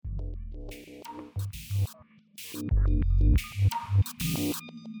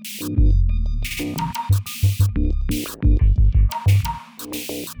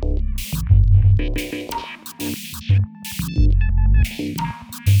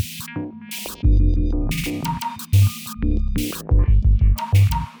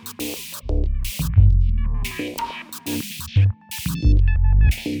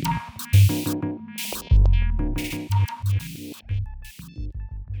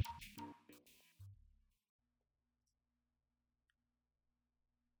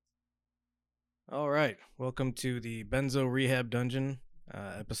All right, welcome to the Benzo Rehab Dungeon,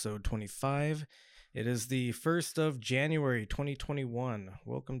 episode 25. It is the 1st of January, 2021.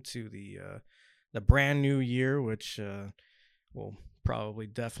 Welcome to the brand new year, which will probably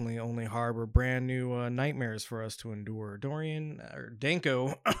definitely only harbor brand new nightmares for us to endure. Dorian, or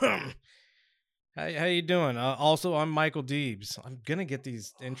Danko, how you doing? Also, I'm Michael Deebs. I'm going to get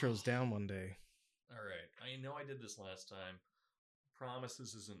these intros down one day. All right, I know I did this last time. Promise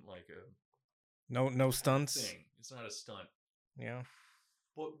this isn't like a No stunts? thing. It's not a stunt. Yeah.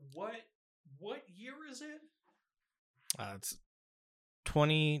 But what year is it? It's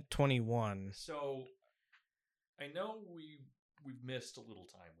 2021. So I know we've missed a little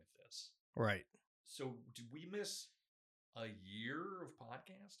time with this. Right. So did we miss a year of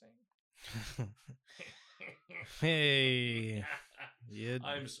podcasting? Hey.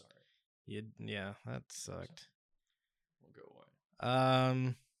 I'm sorry. Yeah, that sucked. We'll go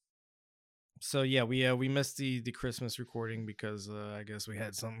away. So yeah, we missed the Christmas recording because I guess we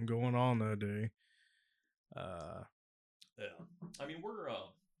had something going on that day. Yeah. I mean, we're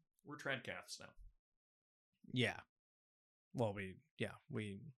Trendcasts now. Yeah. Well, we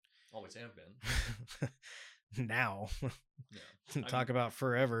Always have been. now. Yeah. Talk about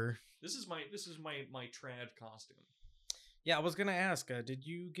forever. This is my trad costume. Yeah, I was gonna ask. Did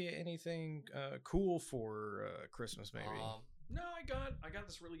you get anything cool for Christmas? Maybe. No, I got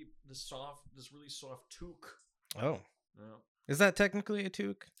this really soft toque. Oh. Yeah. Is that technically a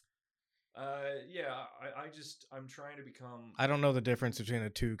toque? Yeah. I'm trying to become. I don't know the difference between a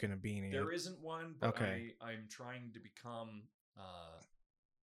toque and a beanie. There isn't one, but okay. I'm trying to become.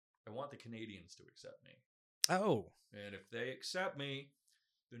 I want the Canadians to accept me. Oh. And if they accept me,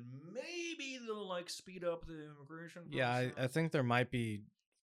 then maybe they'll like speed up the immigration process. Yeah, I think there might be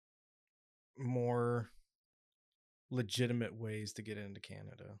more legitimate ways to get into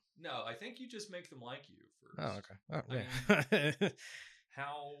Canada. No, I think you just make them like you first. Oh, okay. Oh, yeah. I mean,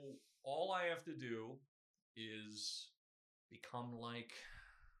 how all I have to do is become like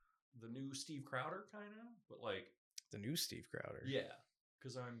the new Steve Crowder, kind of, but like the new Steve Crowder. Yeah,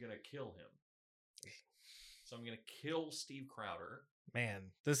 because I'm gonna kill him. So I'm gonna kill Steve Crowder.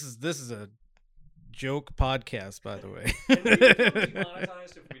 Man, this is a joke podcast, by the way. And we become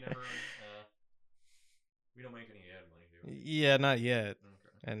demonetized if we never. We don't make any ad money, do we? Yeah, not yet.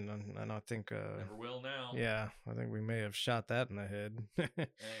 Okay. And I think never will now. Yeah, I think we may have shot that in the head. Anyway,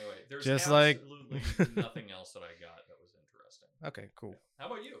 there's just absolutely nothing else that I got that was interesting. Okay, cool. How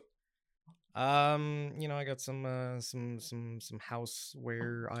about you? I got some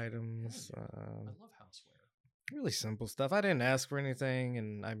houseware items. I love houseware. Really simple stuff. I didn't ask for anything,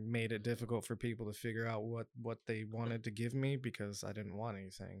 and I made it difficult for people to figure out what they wanted to give me because I didn't want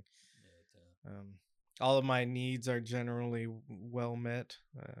anything. All of my needs are generally well met.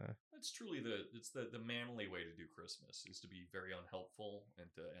 That's truly the manly way to do Christmas is to be very unhelpful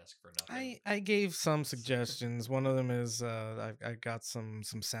and to ask for nothing. I gave some suggestions. One of them is I got some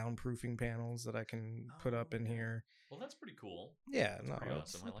soundproofing panels that I can put up in here. Well, that's pretty cool. Yeah, that's pretty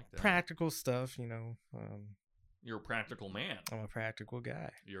awesome. I like that. Practical stuff, You're a practical man. I'm a practical guy.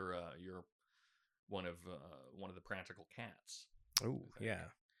 You're one of the practical cats. Oh yeah.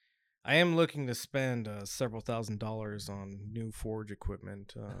 I am looking to spend several $1,000s on new forge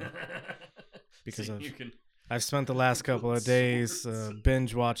equipment because so I've spent the last couple of days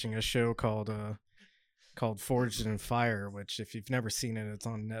binge watching a show called Forged in Fire, which if you've never seen it, it's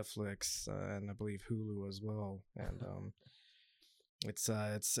on Netflix and I believe Hulu as well. And it's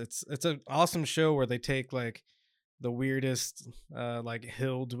an awesome show where they take like the weirdest like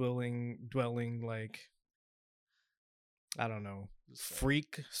hill dwelling like I don't know,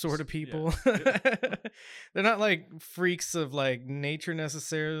 freak sort of people. Yeah. They're not like freaks of like nature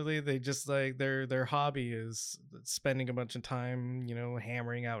necessarily. They just like their hobby is spending a bunch of time,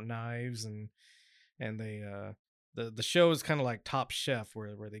 hammering out knives and they the show is kind of like Top Chef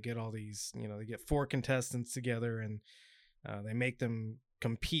where they get all these, they get 4 contestants together and they make them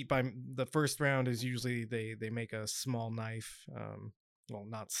compete. By the first round is usually they make a small knife, well,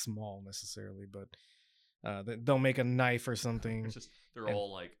 not small necessarily, but they'll make a knife or something. They're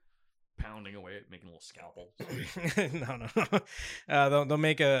all like pounding away at making little scalpels. No. They'll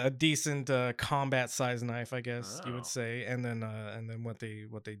make a decent combat size knife, I guess you would Oh. say, and then what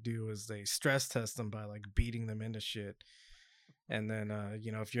they do is they stress test them by like beating them into shit. And then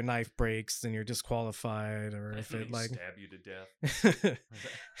if your knife breaks, then you're disqualified, or if And it they like stab you to death.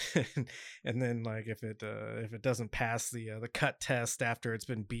 and then like if it doesn't pass the cut test after it's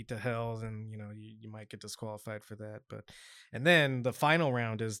been beat to hell, then you might get disqualified for that. And then the final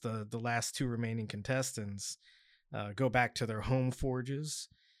round is the last two remaining contestants go back to their home forges,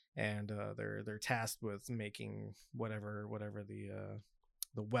 and they're tasked with making whatever the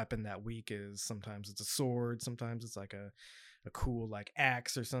weapon that week is. Sometimes it's a sword, sometimes it's like a cool like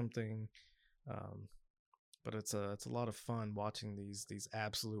axe or something. But it's a lot of fun watching these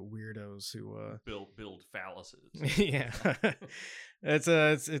absolute weirdos who build phalluses. yeah.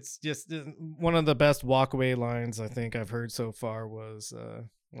 It's just one of the best walkaway lines I think I've heard so far was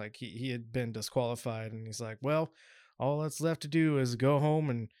like he had been disqualified, and he's like, well, all that's left to do is go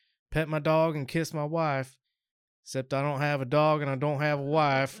home and pet my dog and kiss my wife. Except I don't have a dog and I don't have a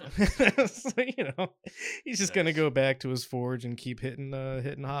wife. So, he's just gonna go back to his forge and keep hitting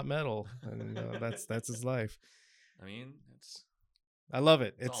hot metal, and that's his life. I mean, I love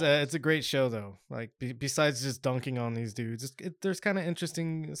it. It's a great show though. Like besides just dunking on these dudes, there's kind of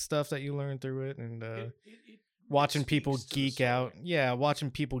interesting stuff that you learn through it, and it watching people speaks to geek the out. story. Yeah, watching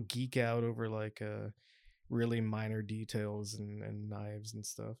people geek out over like really minor details and knives and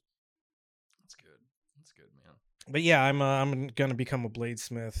stuff. That's good, man. But yeah, I'm gonna become a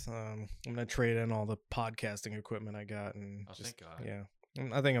bladesmith. I'm gonna trade in all the podcasting equipment I got, and Thank God. Yeah,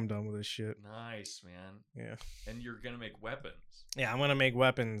 I think I'm done with this shit. Nice, man. Yeah. And you're gonna make weapons. Yeah, I'm gonna make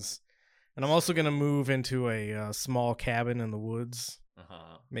weapons, and I'm also gonna move into a small cabin in the woods.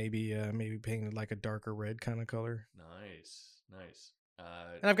 Maybe painted like a darker red kind of color. Nice.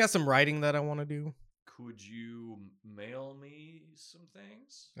 And I've got some writing that I want to do. Could you mail me some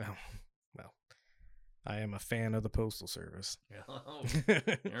things? Oh, well. I am a fan of the Postal Service. Oh,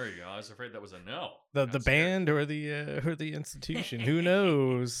 there we go. I was afraid that was a no. The band or the institution. Who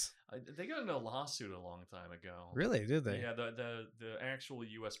knows? They got into a lawsuit a long time ago. Really? Did they? Yeah, the actual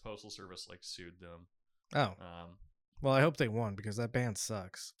U.S. Postal Service sued them. Oh. Well, I hope they won because that band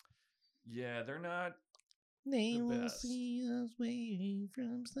sucks. Yeah, they're not. They the will best. see us waving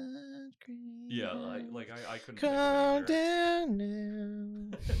from such great. Yeah, I couldn't. Calm down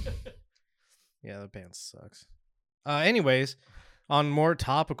now. Yeah, the band sucks. Anyways, on more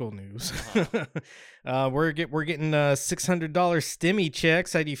topical news, we're getting $600 stimmy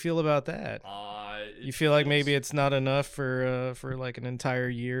checks. How do you feel about that? You feel like maybe it's not enough for like an entire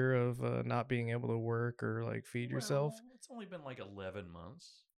year of not being able to work or like feed yourself? It's only been like 11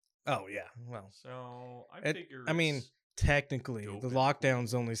 months. Oh yeah, well, so I figure. I mean, technically, the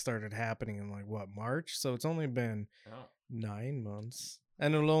lockdowns only started happening in like what, March? So it's only been 9 months.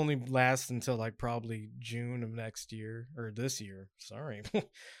 And it'll only last until like probably June of next year or this year. Sorry,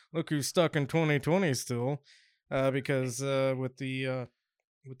 look who's stuck in 2020 still, because with the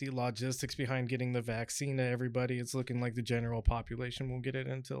logistics behind getting the vaccine to everybody, it's looking like the general population won't get it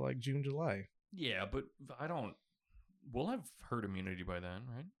until like June, July. Yeah, but we'll have herd immunity by then,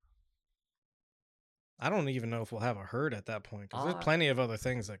 right? I don't even know if we'll have a herd at that point because there's plenty of other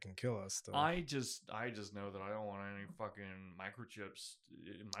things that can kill us still. I just know that I don't want any fucking microchips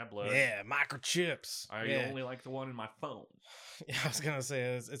in my blood. Yeah, microchips. I only like the one in my phone. Yeah, I was gonna say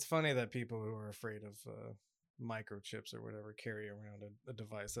it's funny that people who are afraid of microchips or whatever carry around a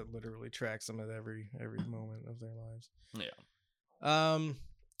device that literally tracks them at every moment of their lives. Yeah.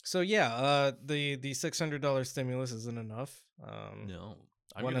 So yeah, the $600 stimulus isn't enough. No,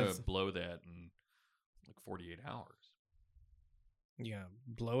 I'm gonna blow that in like 48 hours. Yeah,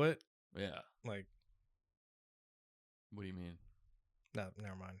 blow it. Yeah. Like, what do you mean? No,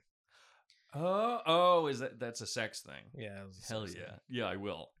 never mind. Oh, that's a sex thing? Yeah. Hell yeah. Thing. Yeah, I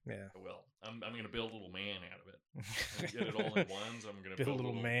will. Yeah, I will. I'm gonna build a little man out of it. Get it all in ones. I'm gonna build a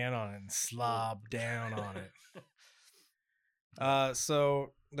little man on it and slob down on it.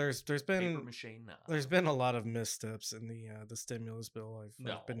 So there's been a lot of missteps in the stimulus bill.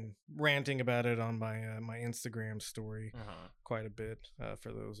 I've been ranting about it on my Instagram story quite a bit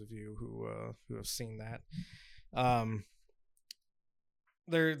for those of you who have seen that.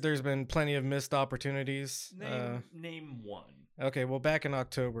 There's been plenty of missed opportunities. Name one. Okay, well, back in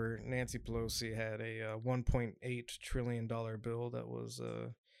October, Nancy Pelosi had a $1.8 trillion bill that was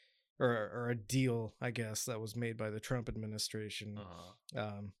or a deal, I guess, that was made by the Trump administration.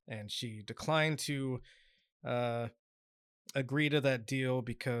 And she declined to agree to that deal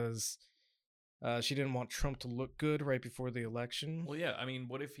because She didn't want Trump to look good right before the election. Well, yeah. I mean,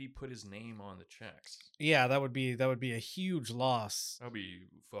 what if he put his name on the checks? Yeah, that would be a huge loss. That'd be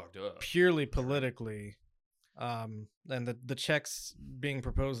fucked up. Purely politically. And the checks being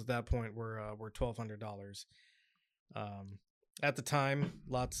proposed at that point were $1,200. At the time,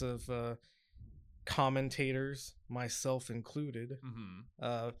 lots of commentators, myself included,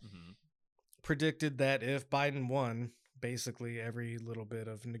 predicted that if Biden won, basically every little bit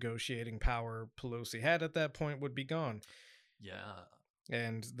of negotiating power Pelosi had at that point would be gone. Yeah.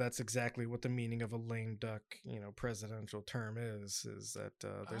 And that's exactly what the meaning of a lame duck, presidential term is that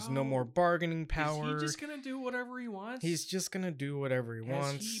there's no more bargaining power. Is he just going to do whatever he wants? He's just going to do whatever he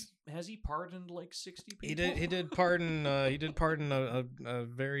wants. Has he pardoned like 60 people? He did pardon a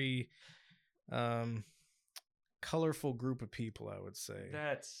very colorful group of people, I would say.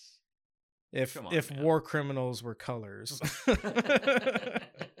 That's if war criminals were colors.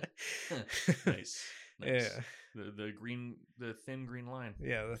 Nice. Yeah. The thin green line.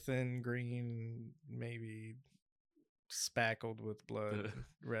 Yeah, the thin green, maybe spackled with blood,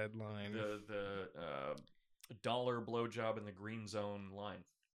 red line. The dollar blowjob in the green zone line.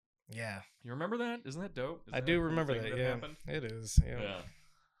 Yeah. You remember that? Isn't that dope? I do remember that. Yeah, happened? It is. Yeah.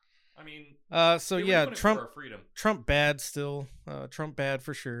 I mean, so yeah, Trump bad still. Trump bad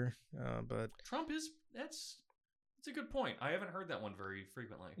for sure. But Trump is that's a good point. I haven't heard that one very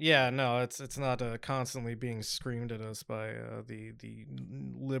frequently. Yeah, no, it's not constantly being screamed at us by the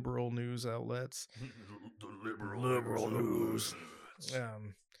liberal news outlets. The liberal news.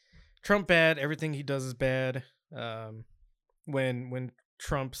 Trump bad. Everything he does is bad. When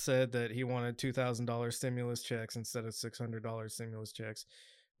Trump said that he wanted $2,000 stimulus checks instead of $600 stimulus checks,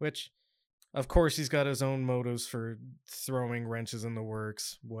 which, of course, he's got his own motives for throwing wrenches in the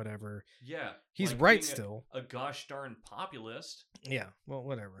works, whatever. Yeah. He's like right still. A gosh darn populist. Yeah, well,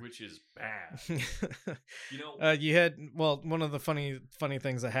 whatever. Which is bad. You had, one of the funny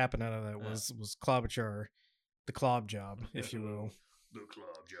things that happened out of that was Klobuchar, the Klob job, if you will. The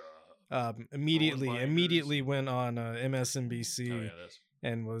Klob job. Immediately went on MSNBC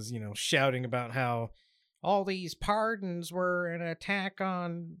and was, shouting about how all these pardons were an attack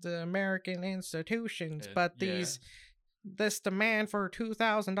on the American institutions, but this demand for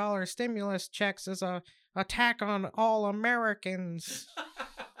 $2,000 stimulus checks is a attack on all Americans.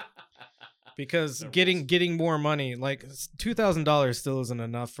 Because getting more money, like $2,000 still isn't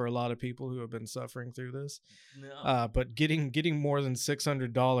enough for a lot of people who have been suffering through this. No. But getting more than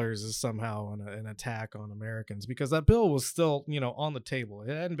 $600 is somehow an attack on Americans, because that bill was still, on the table. It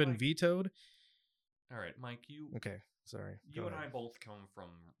hadn't been vetoed. All right, Mike, Okay, sorry. You and I both come from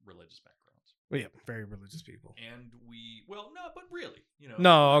religious backgrounds. Well, yeah, very religious people. And but really,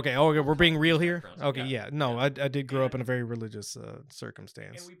 No, okay, we're being real here? Okay, yeah. No, I did grow up in a very religious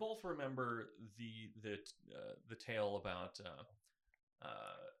circumstance. And we both remember the tale about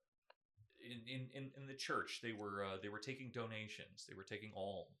in the church they were taking donations, they were taking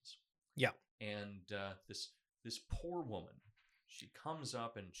alms. Yeah. And this poor woman, she comes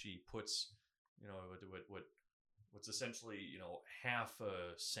up and she puts what's essentially half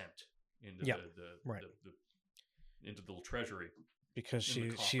a cent into into the treasury, because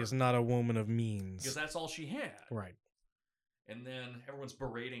she is not a woman of means, because that's all she had, right? And then everyone's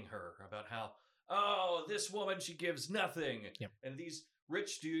berating her about how this woman, she gives nothing, and these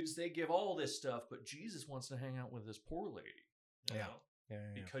rich dudes, they give all this stuff, but Jesus wants to hang out with this poor lady, you know?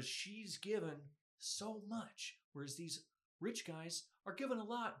 Because she's given so much, whereas these rich guys are given a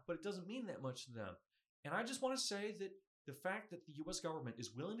lot, but it doesn't mean that much to them. And I just want to say that the fact that the U.S. government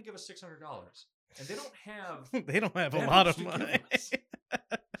is willing to give us $600, and they don't have a lot of money,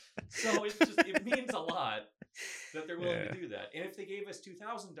 so it means a lot that they're willing to do that. And if they gave us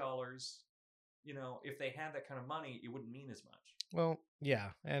 $2,000, if they had that kind of money, it wouldn't mean as much. Well, yeah,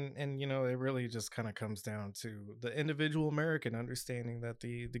 and it really just kind of comes down to the individual American understanding that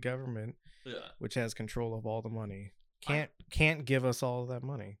the government, which has control of all the money, can't give us all of that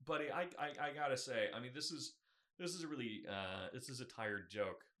money. Buddy, I gotta say, I mean, this is a really this is a tired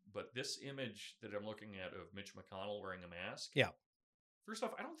joke, but this image that I'm looking at of Mitch McConnell wearing a mask. Yeah. First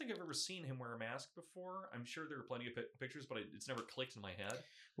off, I don't think I've ever seen him wear a mask before. I'm sure there are plenty of pictures, but it's never clicked in my head.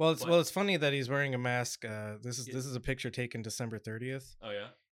 Well, it's funny that he's wearing a mask. This is a picture taken December 30th. Oh yeah.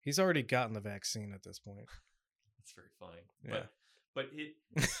 He's already gotten the vaccine at this point. That's very funny. Yeah. But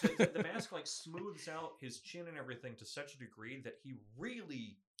the mask like smooths out his chin and everything to such a degree that he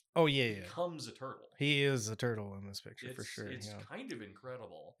really becomes a turtle. He is a turtle in this picture for sure. It's kind of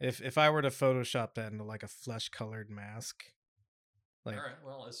incredible. If I were to Photoshop that into like a flesh colored mask, all right.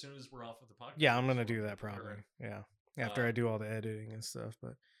 Well, as soon as we're off of the podcast, yeah, I'm gonna do that probably. Yeah, after I do all the editing and stuff.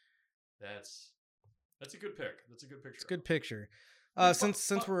 But That's a good pick. That's a good picture. It's a good picture.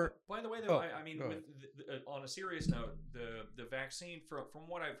 Since we're by the way though, I mean, with on a serious note, the vaccine from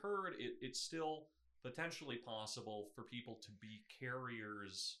what I've heard, it's still potentially possible for people to be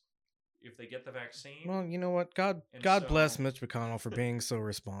carriers if they get the vaccine. Well, you know what? God bless Mitch McConnell for being so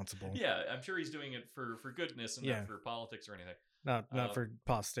responsible. Yeah, I'm sure he's doing it for goodness and not for politics or anything. Not for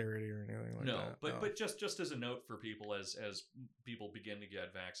posterity or anything like that. But just as a note for people, as people begin to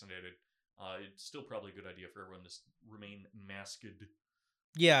get vaccinated, it's still probably a good idea for everyone to remain masked.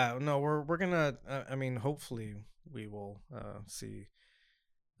 Yeah, no, we're gonna. I mean, hopefully we will see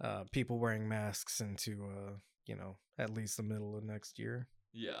people wearing masks into at least the middle of next year.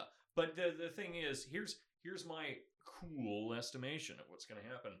 Yeah, but the thing is, here's my cool estimation of what's going to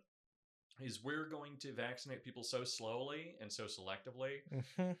happen. Is we're going to vaccinate people so slowly and so selectively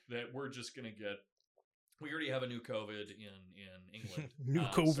that we're just going to get. We already have a new COVID in England. New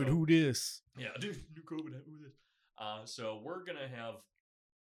COVID, who this? Yeah, new COVID, who this? So we're going to have,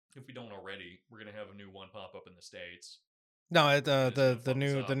 if we don't already, we're going to have a new one pop up in the States. No,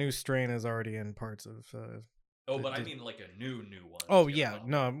 the new strain is already in parts of. But I mean like a new one. Oh yeah,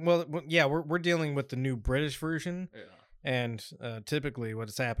 no, well yeah, we're dealing with the new British version. Yeah. And typically,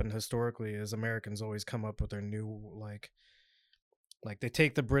 what's happened historically is Americans always come up with their new like they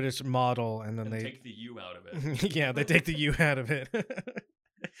take the British model and then they take the U out of it. Yeah, they take the U out of it.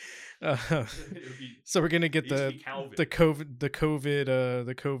 So we're gonna get the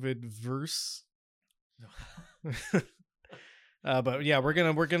COVID verse. But yeah,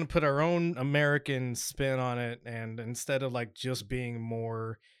 we're gonna put our own American spin on it, and instead of like just being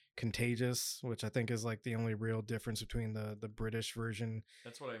more contagious, which I think is like the only real difference between the British version.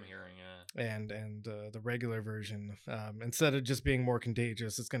 That's what I'm hearing. Yeah. And the regular version, instead of just being more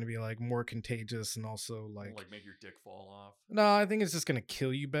contagious, it's going to be like more contagious and also like make your dick fall off. No, I think it's just going to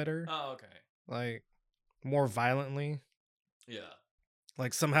kill you better. Oh, okay. Like more violently. Yeah.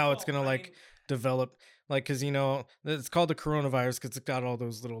 Like somehow it's going to develop. Like, because, it's called the coronavirus because it's got all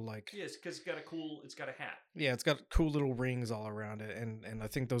those little, like... Yes, because it's got a hat. Yeah, it's got cool little rings all around it. And I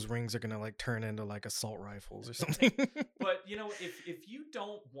think those rings are going to, like, turn into, like, assault rifles or something. But, if you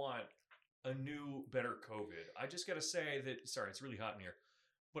don't want a new, better COVID, I just got to say that... Sorry, it's really hot in here.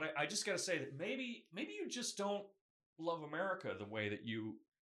 But I just got to say that maybe you just don't love America the way that you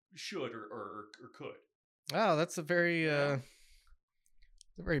should or could. Oh, that's a very...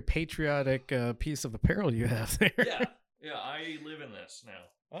 a very patriotic piece of apparel you have there. Yeah, I live in this now.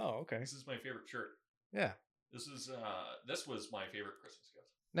 Oh, okay. This is my favorite shirt. Yeah. This was my favorite Christmas gift.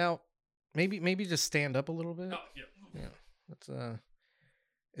 Now, maybe just stand up a little bit. Oh, yeah. Yeah. That's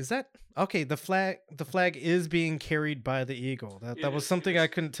is that okay? The flag is being carried by the eagle. That was something I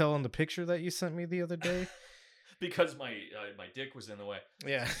couldn't tell in the picture that you sent me the other day. Because my dick was in the way.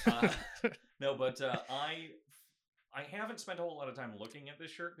 Yeah. No, but I haven't spent a whole lot of time looking at this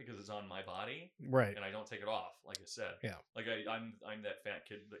shirt because it's on my body, right? And I don't take it off, like I said. Yeah, like I'm that fat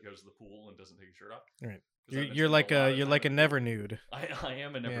kid that goes to the pool and doesn't take his shirt off. Right. You're like a never nude. I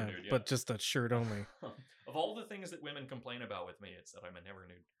am a never nude, yeah. But just a shirt only. Of all the things that women complain about with me, it's that I'm a never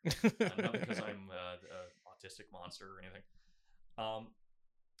nude, not because I'm an autistic monster or anything.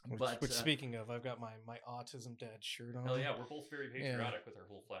 Which speaking of, I've got my autism dad shirt on. Oh yeah, we're both very patriotic with our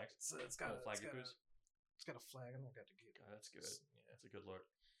whole flags. It's got a flag. I'm not got to get. That's good. Yeah, that's a good look.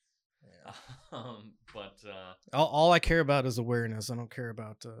 Yeah. But all I care about is awareness. I don't care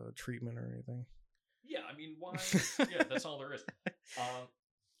about treatment or anything. Yeah, I mean, why? Yeah, that's all there is.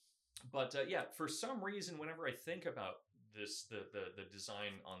 But yeah, for some reason, whenever I think about this, the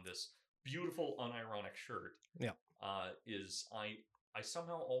design on this beautiful, unironic shirt, is I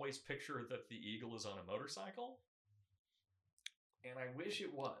somehow always picture that the eagle is on a motorcycle, and I wish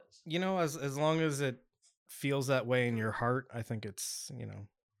it was. As long as it feels that way in your heart, I think it's It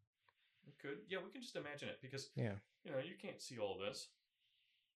could. Yeah, we can just imagine it because you can't see all this.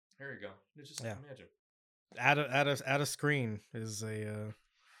 There you go. Just imagine. Add a screen is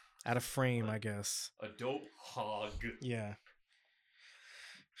add a frame, I guess. A dope hog. Yeah.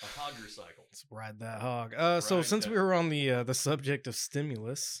 A hogger cycle. Let's ride that hog. So since we were on the subject of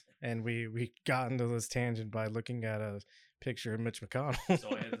stimulus, and we got into this tangent by looking at a picture of Mitch McConnell.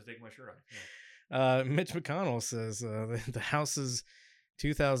 So I had to take my shirt off. Yeah. Mitch McConnell says the House's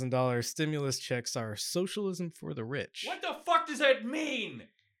 $2,000 stimulus checks are socialism for the rich. What the fuck does that mean?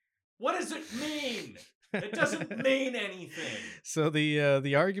 What does it mean? It doesn't mean anything. So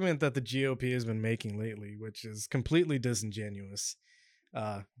the argument that the GOP has been making lately, which is completely disingenuous,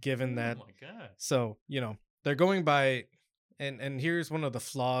 given that. Oh my God. So they're going by, and here's one of the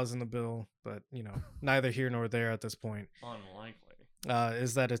flaws in the bill, but neither here nor there at this point. Unlikely.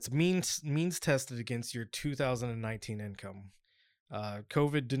 is that it's means tested against your 2019 income.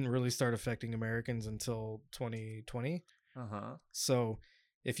 COVID didn't really start affecting Americans until 2020. So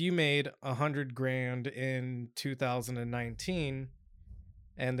if you made $100,000 in 2019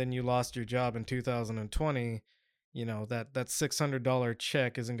 and then you lost your job in 2020, that $600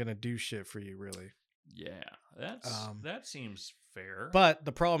 check isn't going to do shit for you, really. Yeah, that seems fair. But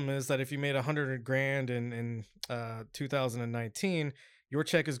the problem is that if you made $100,000 in 2019, your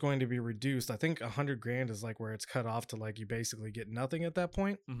check is going to be reduced. I think $100,000 is like where it's cut off to like you basically get nothing at that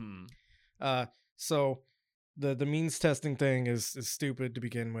point. So the means testing thing is stupid to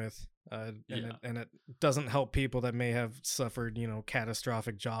begin with, and it doesn't help people that may have suffered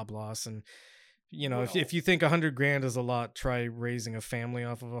catastrophic job loss. And if you think $100,000 is a lot, try raising a family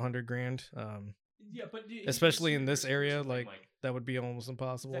off of $100,000. Yeah, but especially in this area, like that would be almost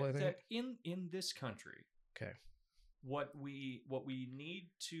impossible. I think that in this country, okay, what we need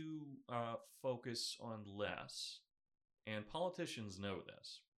to focus on less, and politicians know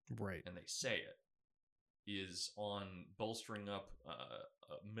this, right, and they say it, is on bolstering up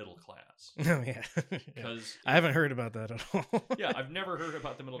middle class. Oh yeah, because I haven't heard about that at all. Yeah, I've never heard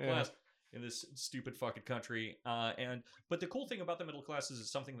about the middle class in this stupid fucking country. But the cool thing about the middle class is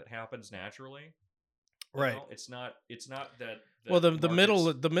it's something that happens naturally. Right. It's not that well, the middle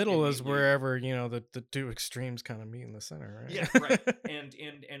is wherever the two extremes kind of meet in the center, right? Yeah, right. and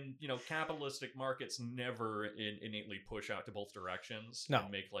capitalistic markets never innately push out to both directions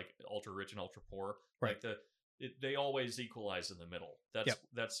and make like ultra rich and ultra poor. Right. Like they always equalize in the middle. That's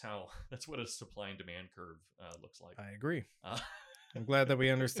what a supply and demand curve looks like. I agree. I'm glad that we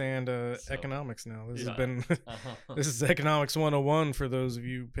understand economics now. This has been this is economics 101 for those of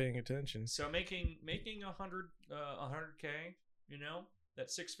you paying attention. So making 100K, that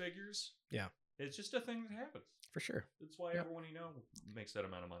six figures. Yeah, it's just a thing that happens for sure. That's why everyone makes that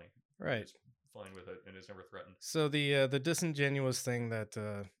amount of money. Right, is fine with it and is never threatened. So the disingenuous thing that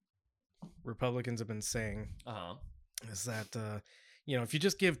Republicans have been saying is that if you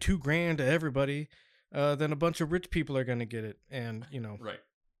just give $2,000 to everybody, then a bunch of rich people are going to get it. And, right.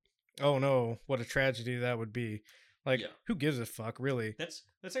 Oh no, what a tragedy that would be. Like, who gives a fuck, really? That's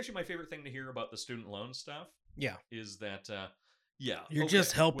actually my favorite thing to hear about the student loan stuff. Yeah. Is that, you're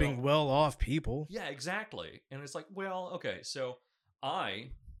just helping well-off people. Yeah, exactly. And it's like, well, okay, so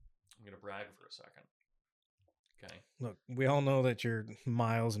I'm going to brag for a second. Okay. Look, we all know that you're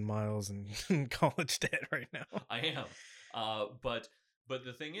miles and miles in college debt right now. I am. But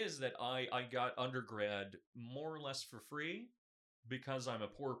the thing is that I got undergrad more or less for free because I'm a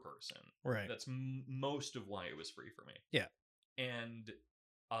poor person. Right. That's most of why it was free for me. Yeah. And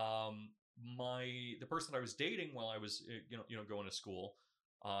the person I was dating while I was going to school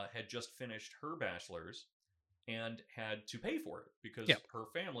had just finished her bachelor's and had to pay for it because her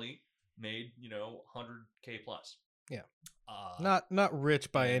family made 100K plus. Yeah. Not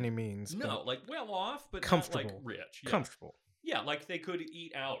rich by any means. No, like well off, but comfortable. Not like rich. Yeah. Comfortable. Yeah, like they could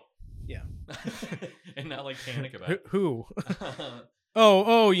eat out. Yeah. And not like panic about it. Who?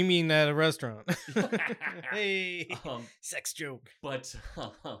 Oh, you mean at a restaurant? Hey, sex joke. But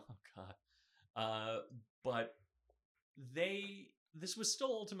oh god. But this was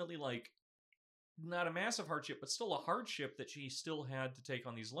still ultimately like not a massive hardship, but still a hardship that she still had to take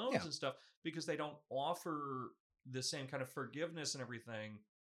on these loans and stuff because they don't offer the same kind of forgiveness and everything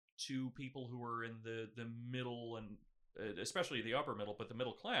to people who are in the middle and especially the upper middle, but the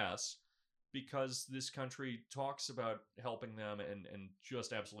middle class, because this country talks about helping them and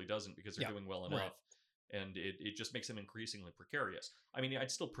just absolutely doesn't because they're doing well enough. Right. And it just makes them increasingly precarious. I mean,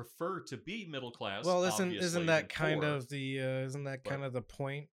 I'd still prefer to be middle class. Well, isn't that kind of the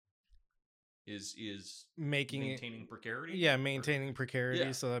point? Is maintaining precarity? Yeah, maintaining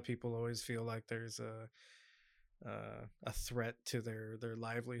precarity so that people always feel like there's a threat to their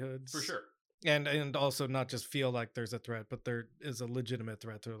livelihoods. For sure. And also not just feel like there's a threat, but there is a legitimate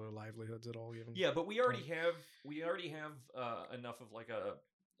threat to their livelihoods at all. Even but we already have enough of like a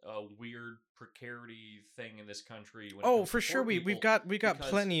weird precarity thing in this country. For sure, we've got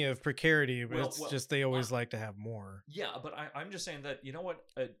plenty of precarity, but it's just they always like to have more. Yeah, but I'm just saying that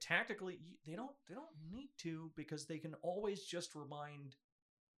tactically they don't need to because they can always just remind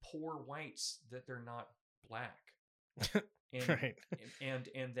poor whites that they're not black. And, right. and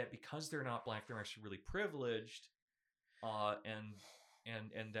that because they're not black, they're actually really privileged, and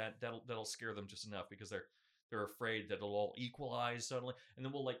that'll scare them just enough because they're afraid that it'll all equalize suddenly, and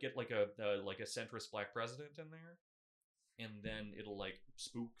then we'll get like a centrist black president in there, and then it'll like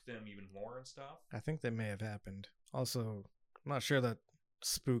spook them even more and stuff. I think that may have happened. Also, I'm not sure that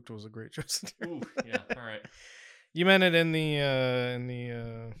spooked was a great choice. Ooh, yeah, all right. You meant it in the I didn't mean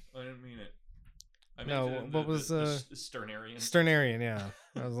it. I meant it in what was the Sternarian. Sternarian, yeah.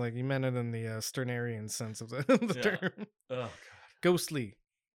 I was like, you meant it in the Sternarian sense of the term. Oh god. Ghostly,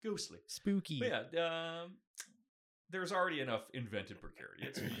 spooky. But yeah, there's already enough invented precarity.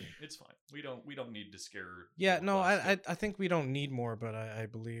 It's fine. It's fine. We don't need to scare. Yeah, no, I think we don't need more, but I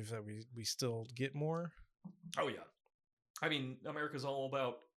believe that we still get more. Oh yeah, I mean, America's all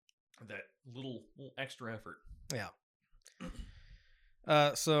about that little extra effort. Yeah.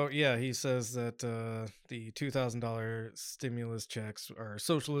 So yeah, he says that the $2,000 stimulus checks are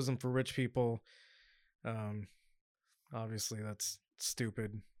socialism for rich people. Obviously that's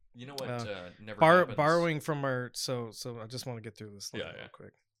stupid. You know what? Never happens? Borrowing from our so I just want to get through this real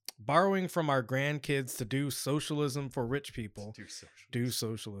quick. Borrowing from our grandkids to do socialism for rich people. Do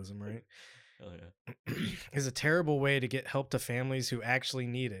socialism, right? Hell yeah. Is a terrible way to get help to families who actually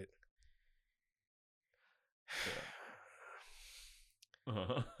need it.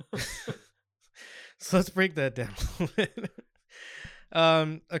 Uh-huh. So let's break that down a little bit.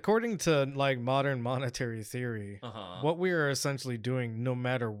 According to like modern monetary theory, what we are essentially doing, no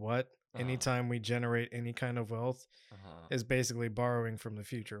matter what, anytime we generate any kind of wealth, is basically borrowing from the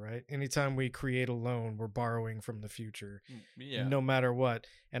future, right? Anytime we create a loan, we're borrowing from the future, no matter what.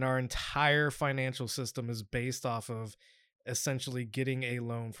 And our entire financial system is based off of essentially getting a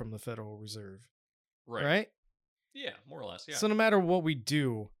loan from the Federal Reserve, right? Yeah, more or less. Yeah. So no matter what we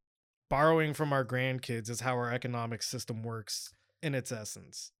do, borrowing from our grandkids is how our economic system works in its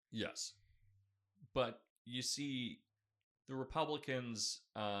essence. Yes. But you see, the Republicans,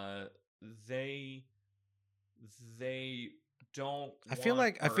 they don't I feel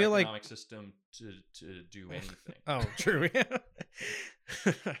want like our economic system to do anything. Oh, true.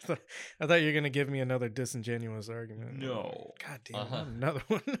 I thought you were going to give me another disingenuous argument. No. God damn, another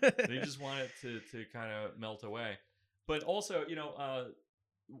one. They just want it to kind of melt away. But also,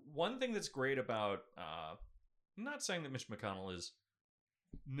 one thing that's great about, I'm not saying that Mitch McConnell is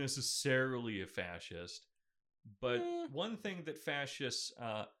necessarily a fascist, but one thing that fascists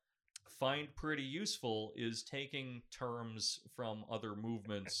find pretty useful is taking terms from other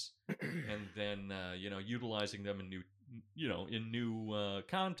movements and then utilizing them in new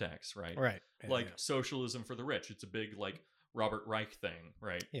contexts, right? Right. Like socialism for the rich. It's a big like Robert Reich thing,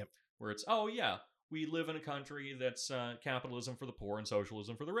 right? Yep. Where it's we live in a country that's capitalism for the poor and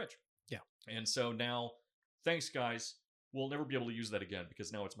socialism for the rich. Yeah. And so now, thanks guys, we'll never be able to use that again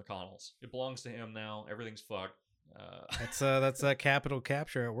because now it's McConnell's. It belongs to him now. Everything's fucked. That's that capital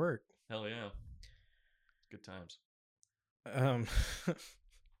capture at work. Hell yeah. Good times.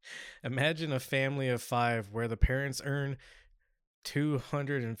 Imagine a family of 5 where the parents earn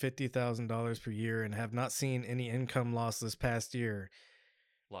 $250,000 per year and have not seen any income loss this past year.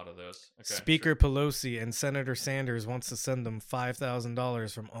 A lot of those. Okay, Speaker Pelosi and Senator Sanders wants to send them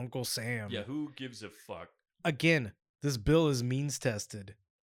 $5,000 from Uncle Sam. Yeah, who gives a fuck? Again, this bill is means tested.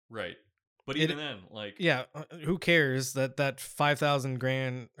 Right. But even then, like... Yeah, who cares that 5,000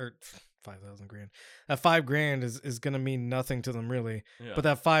 grand or 5,000 grand. That $5,000 is going to mean nothing to them really. Yeah. But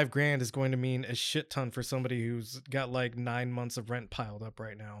that $5,000 is going to mean a shit ton for somebody who's got like 9 months of rent piled up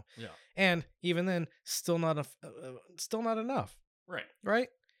right now. Yeah. And even then, still not enough. Right. Right?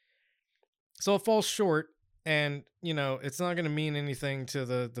 So it falls short, and it's not going to mean anything to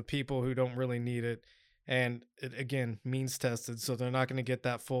the people who don't really need it. And it, again, means tested, so they're not going to get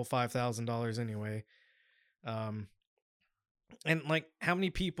that full $5,000 anyway. And like, how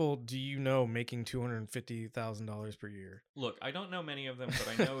many people do you know making $250,000 per year? Look, I don't know many of them, but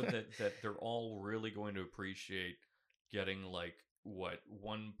I know that they're all really going to appreciate getting like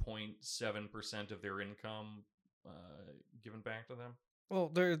 1.7% of their income given back to them.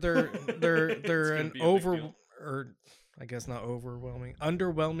 Well, they're an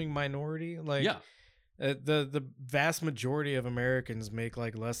underwhelming minority. Like, yeah. The vast majority of Americans make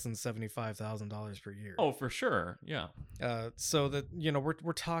like less than $75,000 per year. Oh, for sure. Yeah. So that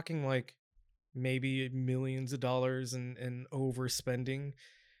we're talking like maybe millions of dollars in overspending,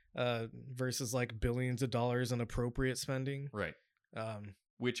 versus like billions of dollars in appropriate spending. Right.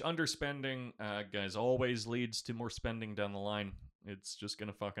 Which underspending, guys, always leads to more spending down the line. It's just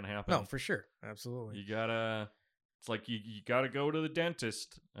gonna fucking happen. No, for sure, absolutely. It's like you gotta go to the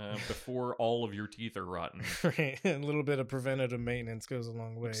dentist before all of your teeth are rotten. Right. A little bit of preventative maintenance goes a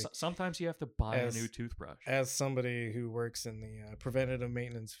long way. Sometimes you have to buy a new toothbrush. As somebody who works in the preventative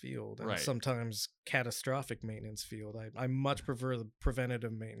maintenance field, and sometimes catastrophic maintenance field, I much prefer the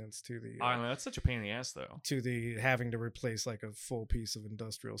preventative maintenance to the... I know, that's such a pain in the ass, though. To the having to replace like a full piece of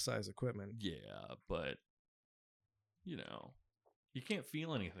industrial size equipment. Yeah, but, you can't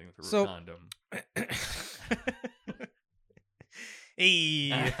feel anything through a condom. Hey.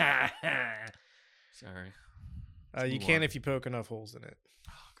 Sorry. You can if you poke enough holes in it.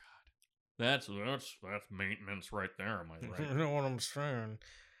 Oh God, that's maintenance right there. Am I right? You know what I'm saying?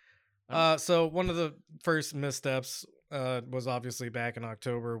 So one of the first missteps was obviously back in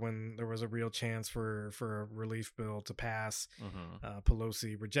October when there was a real chance for a relief bill to pass.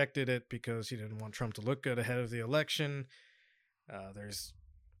 Pelosi rejected it because she didn't want Trump to look good ahead of the election.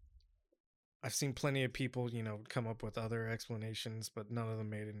 I've seen plenty of people, come up with other explanations, but none of them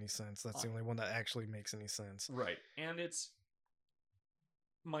made any sense. That's the only one that actually makes any sense. Right. And it's,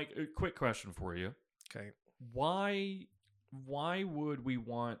 Mike, a quick question for you. Okay. Why would we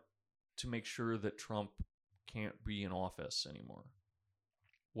want to make sure that Trump can't be in office anymore?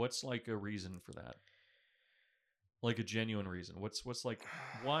 What's like a reason for that? Like a genuine reason. What's like,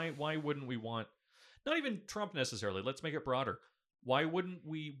 why wouldn't we want, not even Trump necessarily, let's make it broader. Why wouldn't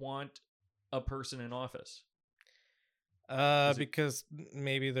we want a person in office? Because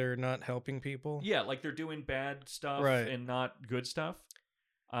maybe they're not helping people. Yeah, like they're doing bad stuff and not good stuff.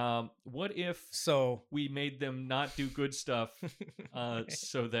 What if we made them not do good stuff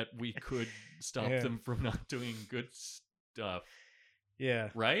so that we could stop them from not doing good stuff? Yeah.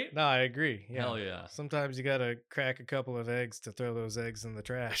 Right? No, I agree. Yeah. Hell yeah. Sometimes you gotta crack a couple of eggs to throw those eggs in the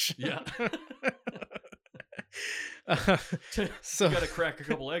trash. Yeah. So you got to crack a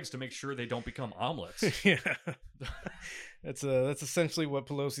couple eggs to make sure they don't become omelets. Yeah, that's essentially what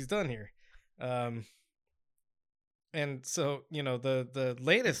Pelosi's done here. And so the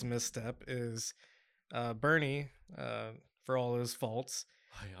latest misstep is Bernie, for all his faults,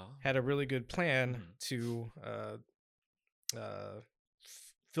 had a really good plan to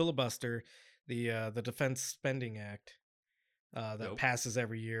filibuster the Defense Spending Act. That passes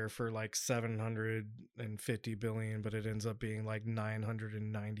every year for like $750 billion, but it ends up being like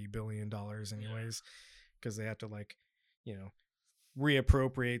 $990 billion anyways, because they have to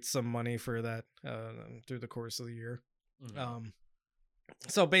reappropriate some money for that through the course of the year.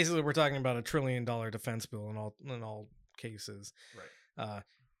 So basically, we're talking about $1 trillion defense bill in all cases. Right.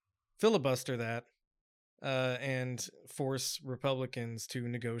 Filibuster that and force Republicans to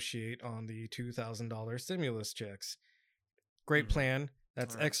negotiate on the $2,000 stimulus checks. Great plan.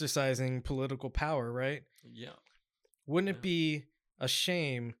 That's exercising political power, right? Yeah. Wouldn't it be a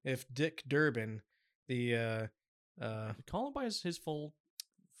shame if Dick Durbin, the call him by his full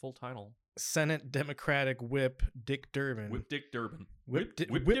title, Senate Democratic Whip Dick Durbin, Whip Dick Durbin, Whip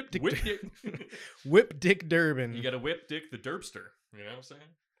Dick Durbin. You got to whip Dick the Derbster. You know what I'm saying?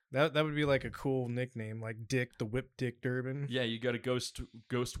 That would be like a cool nickname, like Dick the Whip Dick Durbin. Yeah, you got to ghost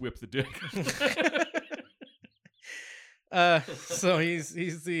whip the dick. So he's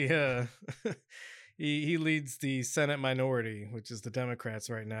the he leads the Senate minority, which is the Democrats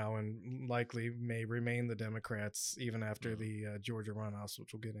right now, and likely may remain the Democrats even after the Georgia runoffs,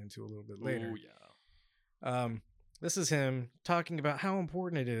 which we'll get into a little bit later. Oh yeah. This is him talking about how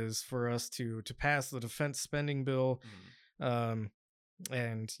important it is for us to pass the defense spending bill, and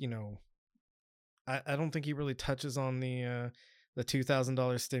I don't think he really touches on the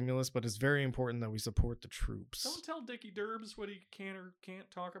 $2,000 stimulus, but it's very important that we support the troops. Don't tell Dickie Derbs what he can or can't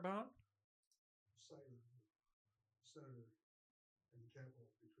talk about. Senator in the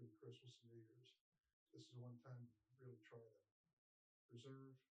Capitol between Christmas and New Year's. This is one time to really try to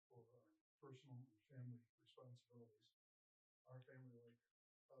preserve for our personal and family responsibilities. Our family, like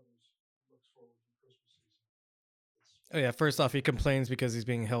others, looks forward to Christmas season. First off, he complains because he's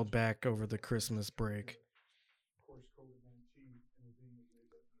being held back over the Christmas break. Of course, COVID-19 intervening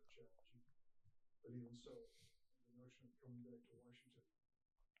made that more challenging. But even so, the notion of coming back to Washington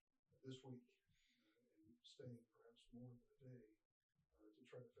this week and staying perhaps more than a day to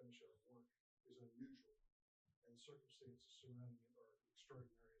try to finish our work is unusual, and circumstances surrounding it are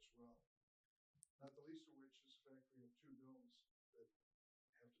extraordinary as well. Not the least of which is the fact we have two bills that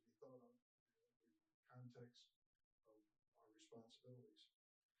have to be thought of in the context of our responsibilities.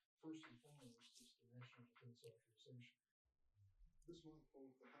 First and foremost is the National Defense Authorization. This month, both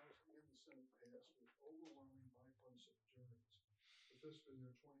the House and the Senate passed with overwhelming bipartisan majorities the fiscal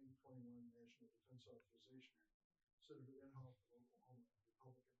year 2021 National Defense Authorization Act. Senator Inhofe of Oklahoma,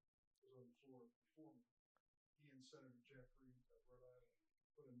 Republican, was on the floor before me. He and Senator Jack Reed of Rhode Island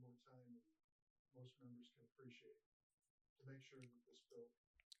put in more time than most members can appreciate to make sure that this bill.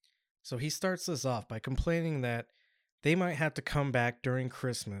 So he starts this off by complaining that they might have to come back during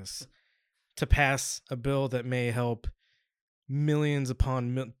Christmas to pass a bill that may help millions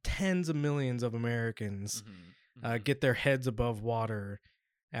upon tens of millions of Americans get their heads above water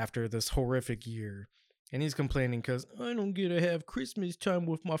after this horrific year. And he's complaining because I don't get to have Christmas time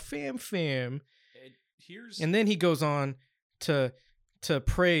with my fam. And then he goes on to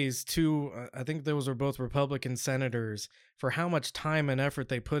praise two, I think those were both Republican senators, for how much time and effort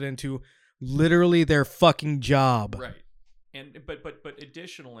they put into literally their fucking job. Right. And but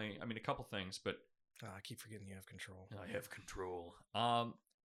additionally, I mean, a couple things, but I keep forgetting you have control. I have control.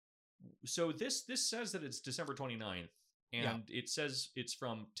 So this says that it's December 29th, and it says it's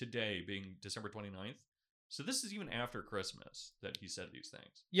from today being December 29th. So this is even after Christmas that he said these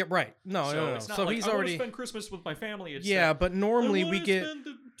things. Yeah, right. No. It's not So like, he's I already spend Christmas with my family. It's but normally we get spend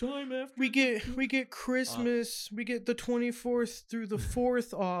the time after we get Christmas, we get the 24th through the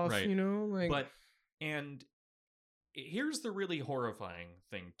 4th off, right. you know, like. But and here's the really horrifying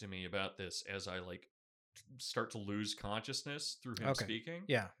thing to me about this, as I like start to lose consciousness through him speaking.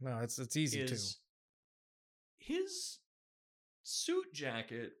 Yeah, no, it's easy too. His suit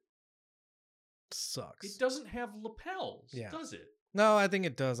jacket sucks. It doesn't have lapels, does it? No, I think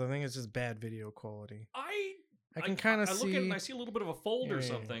it does. I think it's just bad video quality. I can kind of see. I look at it and I see a little bit of a fold or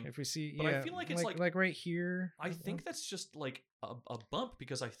something. If we see, but I feel like it's like right here. I think that's just like a bump,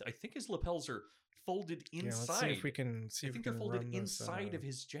 because I think his lapels are folded inside. Yeah, let's see if we can see. I think they're folded inside of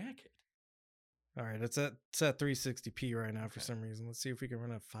his jacket. All right, it's at 360p right now for some reason. Let's see if we can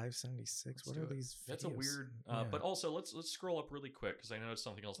run at 576. What are these? That's a weird. But also, let's scroll up really quick, because I noticed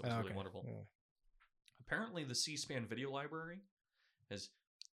something else that was really wonderful. Yeah. Apparently, the C-SPAN video library has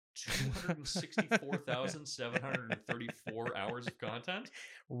 264,734 hours of content.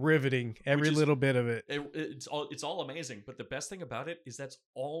 Riveting, every little bit of it. It's all amazing. But the best thing about it is that's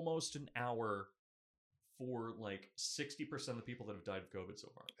almost an hour for like 60% of the people that have died of COVID so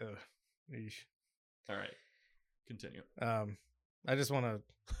far. All right, continue. I just want to.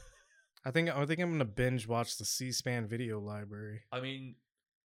 I think I'm gonna binge watch the C-SPAN video library. I mean,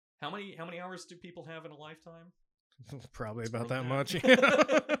 how many hours do people have in a lifetime? Probably about that much.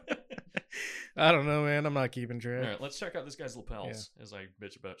 I don't know, man. I'm not keeping track. All right, let's check out this guy's lapels as I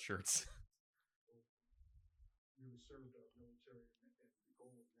bitch about shirts.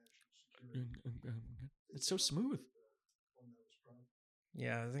 It's so smooth.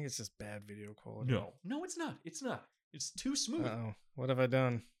 Yeah, I think it's just bad video quality. No, it's not. It's not. It's too smooth. Uh-oh. What have I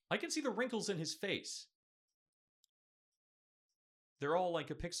done? I can see the wrinkles in his face. They're all like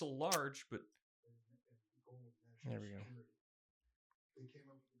a pixel large, but there we go.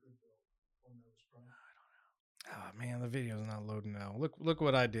 Oh man, the video's not loading now. Look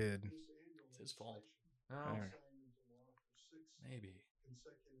what I did. It's his fault. Oh, right. Maybe.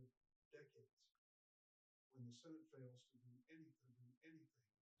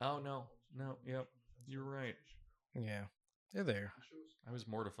 Oh no, yep, you're right. Yeah, they're there. I was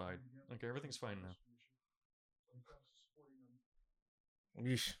mortified. Okay, everything's fine now.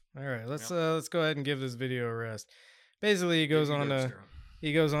 Yeesh. All right, let's go ahead and give this video a rest. Basically, he goes on to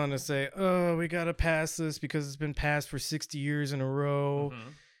say, "Oh, we gotta pass this because it's been passed for 60 years in a row,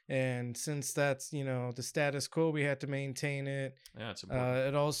 and since that's the status quo, we had to maintain it. Yeah, it's important.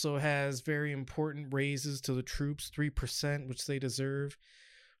 It also has very important raises to the troops, 3%, which they deserve,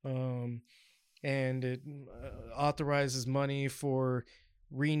 and it authorizes money for."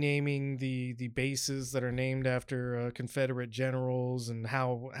 Renaming the bases that are named after Confederate generals, and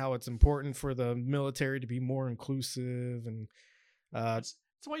how it's important for the military to be more inclusive, and that's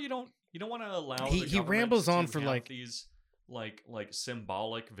why you don't want to allow he rambles on for like these like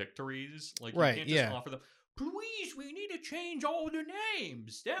symbolic victories, like right, you can't just offer them. Please, we need to change all the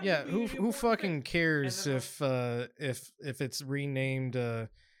names. Who fucking cares if it's renamed I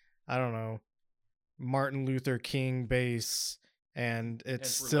don't know, Martin Luther King base. And it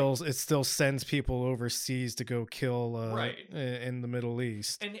still sends people overseas to go kill in the Middle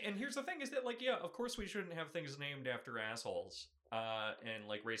East. And here's the thing is that of course we shouldn't have things named after assholes and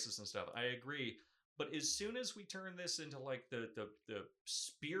like racists and stuff. I agree. But as soon as we turn this into like the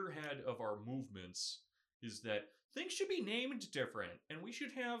spearhead of our movements, is that things should be named different, and we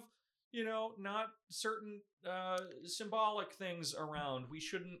should have not certain symbolic things around. We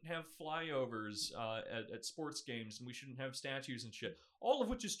shouldn't have flyovers at sports games, and we shouldn't have statues and shit. All of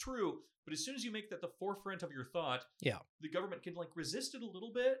which is true, but as soon as you make that the forefront of your thought, the government can resist it a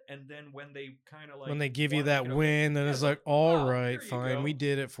little bit, and then when they kind of when they give you that win, then it's like, all right, fine, we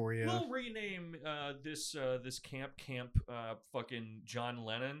did it for you. We'll rename this camp fucking John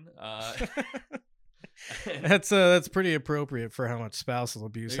Lennon. That's pretty appropriate for how much spousal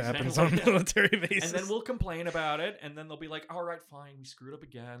abuse happens on military bases. And then we'll complain about it, and then they'll be like, all right, fine, we screwed up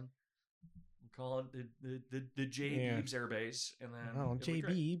again. We'll call it the J. Beebs Air Base, and then J.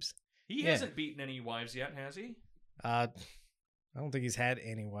 Beebs. He hasn't beaten any wives yet, has he? I don't think he's had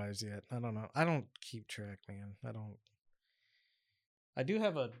any wives yet. I don't know. I don't keep track, man. I do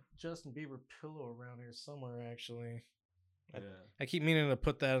have a Justin Bieber pillow around here somewhere, actually. I keep meaning to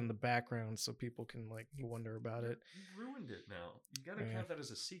put that in the background so people can like wonder about it. You've ruined it now. You got to have that as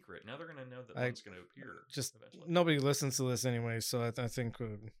a secret. Now they're going to know that one's going to appear. Just eventually. Nobody listens to this anyway, so I think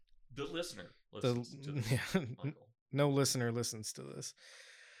the listener listens to this. No listener listens to this.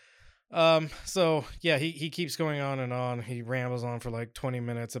 So yeah, he keeps going on and on. He rambles on for like 20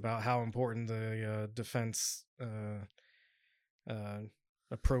 minutes about how important the defense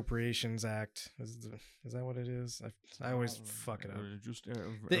Appropriations Act is that what it is? I always fuck it up.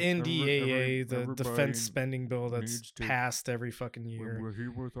 The NDAA, the defense spending bill that's passed every fucking year. When we're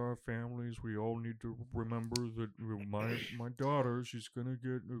here with our families, we all need to remember that my daughter, she's gonna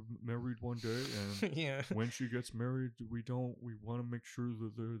get married one day, and yeah. When she gets married, we want to make sure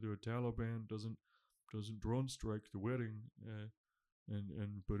that the Taliban doesn't drone strike the wedding,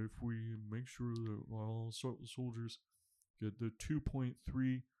 but if we make sure that all soldiers get the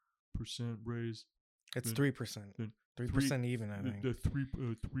 2.3% raise. It's 3%. 3% even, I think. The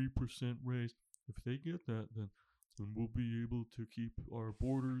 3% raise. If they get that, then we'll be able to keep our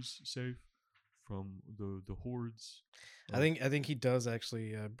borders safe from the hordes. I think he does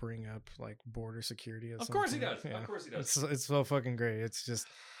actually bring up like border security. Of course he does. Yeah. Of course he does. It's so fucking great. It's just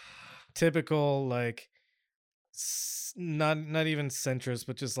typical like not even centrist,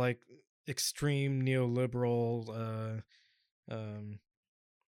 but just like extreme neoliberal.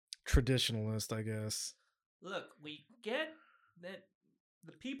 Traditionalist, I guess. Look, we get that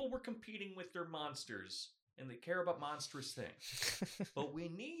the people were competing with their monsters and they care about monstrous things. But we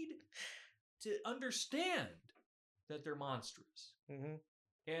need to understand that they're monstrous. Mm-hmm.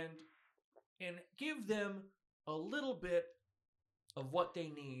 And give them a little bit of what they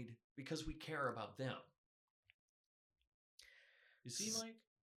need because we care about them. You see, Mike?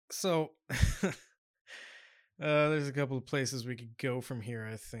 So there's a couple of places we could go from here,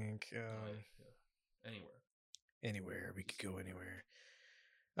 I think. Anywhere. We could go anywhere.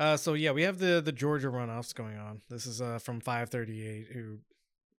 So yeah, we have the Georgia runoffs going on. This is from 538 who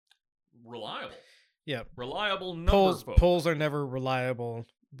reliable. Yeah. Reliable numbers. Polls are never reliable,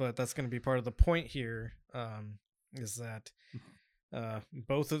 but that's going to be part of the point here, is that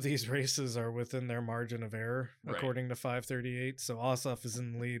both of these races are within their margin of error, right, according to 538. So Ossoff is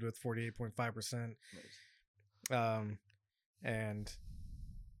in the lead with 48.5%. And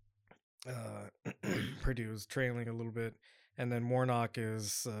Purdue is trailing a little bit, and then Warnock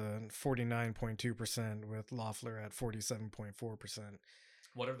is 49.2% with Loeffler at 47.4%.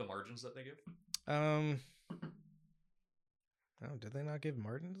 What are the margins that they give? Oh, did they not give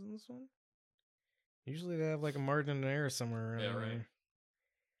margins in this one? Usually they have like a margin of error somewhere around there.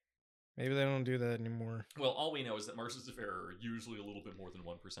 Maybe they don't do that anymore. Well, all we know is that margins of error are usually a little bit more than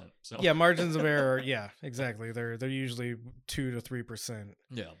 1%. So yeah, margins of error. Yeah, exactly. They're usually 2 to 3%.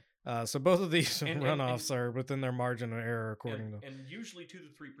 Yeah. So both of these runoffs are within their margin of error, according to, and usually 2 to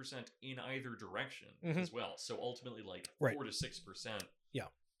 3% in either direction as well. So ultimately, like 4 to 6%. Yeah.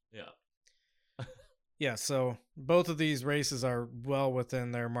 Yeah. Yeah. So both of these races are well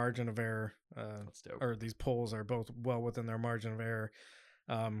within their margin of error. That's dope. Or these polls are both well within their margin of error.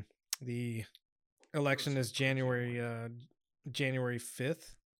 The election is January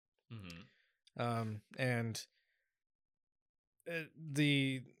 5th. Mm-hmm. And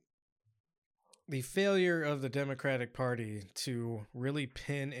the failure of the Democratic Party to really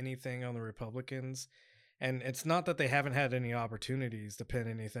pin anything on the Republicans, and it's not that they haven't had any opportunities to pin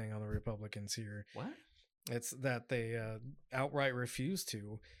anything on the Republicans here. What? It's that they outright refuse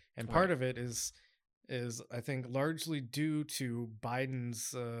to, and part of it is I think largely due to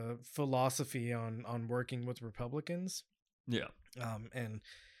Biden's philosophy on working with Republicans. Yeah. And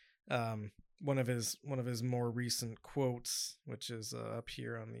one of his more recent quotes, which is up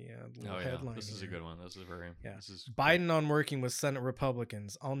here on the little headline. This is here. a good one. This is very. Yeah. This is Biden on working with Senate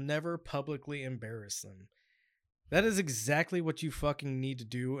Republicans. I'll never publicly embarrass them. That is exactly what you fucking need to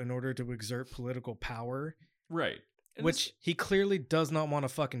do in order to exert political power. Right. And which he clearly does not want to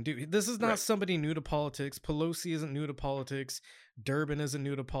fucking do. This is not somebody new to politics. Pelosi isn't new to politics. Durbin isn't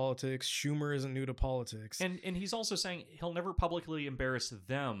new to politics. Schumer isn't new to politics. And he's also saying he'll never publicly embarrass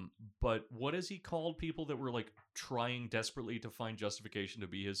them. But what has he called people that were like trying desperately to find justification to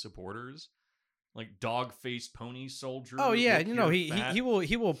be his supporters? Like dog-faced pony soldier. Oh yeah, he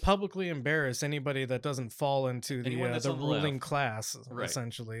will publicly embarrass anybody that doesn't fall into the ruling class,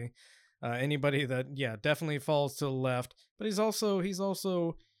 essentially. Anybody that definitely falls to the left, but he's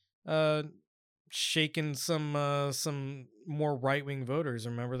also shaken some more right-wing voters.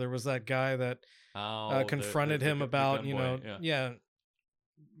 Remember, there was that guy that confronted him about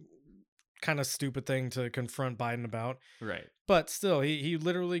kind of stupid thing to confront Biden about. Right. But still, he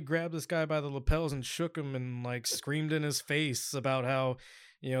literally grabbed this guy by the lapels and shook him and like screamed in his face about how,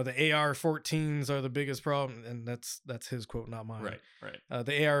 the AR-14s are the biggest problem. And that's his quote, not mine. Right.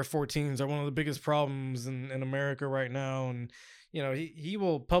 The AR-14s are one of the biggest problems in America right now. And, he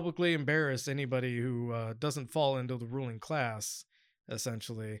will publicly embarrass anybody who doesn't fall into the ruling class,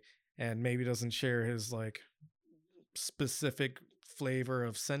 essentially, and maybe doesn't share his like specific flavor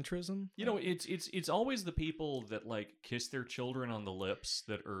of centrism. It's always the people that like kiss their children on the lips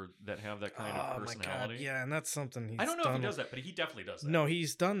that have that kind of personality. My God. Yeah, and that's something I don't know if he does that, but he definitely does that. No,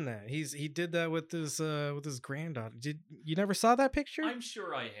 he's done that. He did that with his granddaughter. You never saw that picture? I'm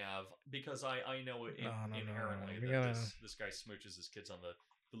sure I have, because I know it inherently that this guy smooches his kids on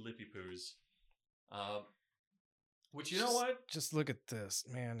the lippy poos. Which, you know what? Just look at this,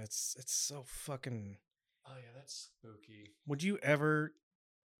 man. It's so fucking. Oh yeah, that's spooky. Would you ever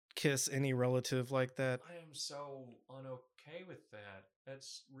kiss any relative like that? I am so unokay with that.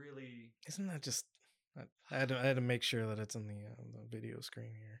 That's really. Isn't that just? I had to make sure that it's in the video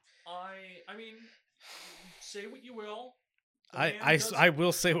screen here. I mean, say what you will. I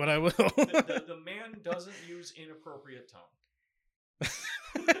will say what I will. The man doesn't use inappropriate tone.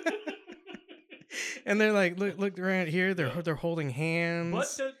 And they're like, look around here. They're holding hands.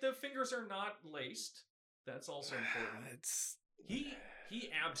 But the fingers are not laced. That's also important.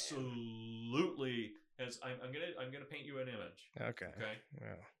 He absolutely has. I'm gonna paint you an image. Okay.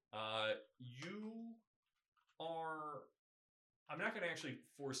 Yeah. You are. I'm not gonna actually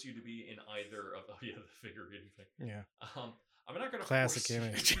force you to be in either of the figure eating thing. Yeah. I'm not gonna classic force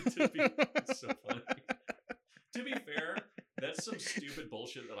image. You to be. It's so funny. To be fair, that's some stupid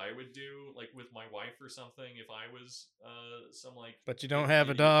bullshit that I would do, like with my wife or something. If I was some like. But you don't have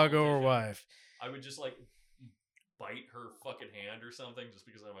a dog or a wife. I would just like bite her fucking hand or something just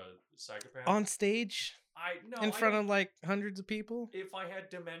because I'm a psychopath. On stage? In front of like hundreds of people? If I had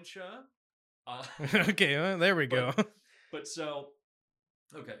dementia. Okay, well, there we go. But so,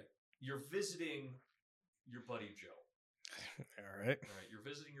 okay, you're visiting your buddy Joe. All right, you're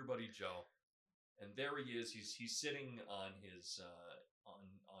visiting your buddy Joe. And there he is. He's sitting on his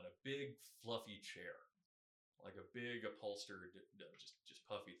on a big fluffy chair, like a big upholstered, just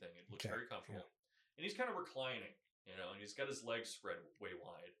puffy thing. It looks very comfortable, and he's kind of reclining, and he's got his legs spread way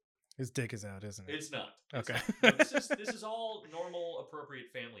wide. His dick is out, isn't it? It's not. Okay. No, this is all normal,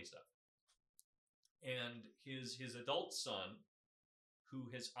 appropriate family stuff. And his adult son, who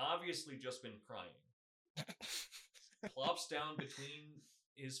has obviously just been crying, plops down between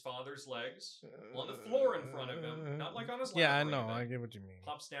his father's legs on the floor in front of him, not like on his lap. Yeah, I know. I get what you mean.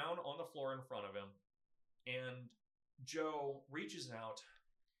 Pops down on the floor in front of him, and Joe reaches out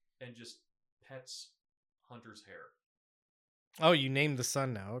and just pets Hunter's hair. Oh, you named the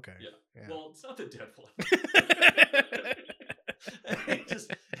son now. Okay. Yeah. Well, it's not the dead one.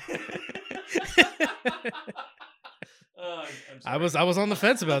 I was on the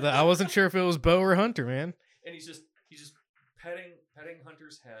fence about that. I wasn't sure if it was Bo or Hunter, man. And he's just petting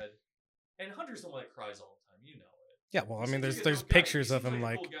Hunter's head, and Hunter's the one that cries all the time. You know it. Yeah, well, I mean, there's pictures of him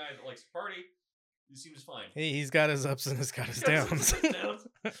like a cool guy that likes to party. He seems fine. He's got his ups and he's got his downs.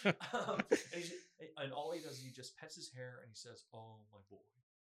 And all he does is he just pets his hair and he says, "Oh, my boy,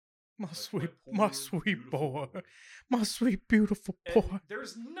 my sweet boy, my sweet beautiful boy." And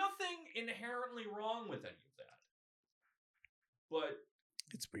there's nothing inherently wrong with any of that, but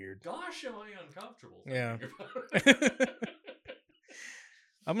it's weird. Gosh, am I uncomfortable? Yeah.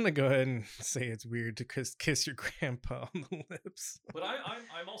 I'm gonna go ahead and say it's weird to kiss your grandpa on the lips. But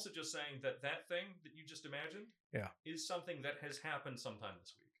I'm also just saying that thing that you just imagined, is something that has happened sometime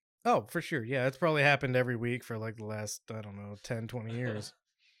this week. Oh, for sure. Yeah, it's probably happened every week for like the last, I don't know, 10, 20 years.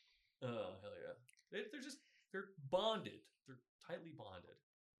 Oh, hell yeah. They're bonded. They're tightly bonded.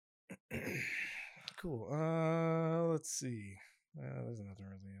 Cool. Let's see. There's nothing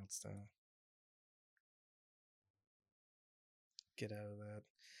really else to get out of that.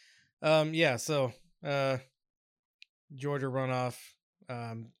 Yeah, so Georgia runoff.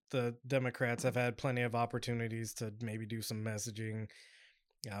 The Democrats have had plenty of opportunities to maybe do some messaging,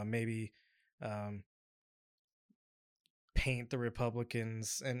 maybe paint the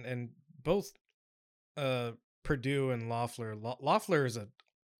Republicans, and both Perdue and Loeffler. Loeffler is a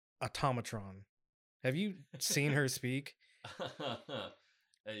automatron. Have you seen her speak?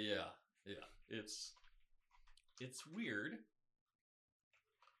 Yeah. It's weird.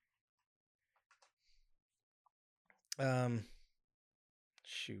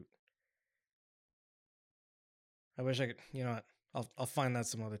 Shoot. I wish I could. You know what? I'll find that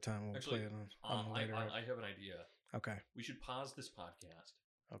some other time. We'll play it on later. I have an idea. Okay. We should pause this podcast.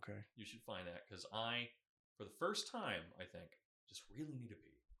 Okay. You should find that because for the first time, I think, just really need to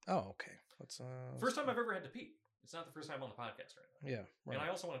pee. Oh, okay. Let's First time I've ever had to pee. It's not the first time on the podcast right now. Yeah, right. And I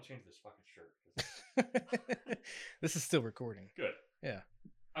also want to change this fucking shirt. This is still recording. Good. Yeah.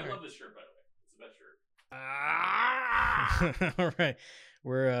 I love this shirt, by the way. It's the best shirt. All right.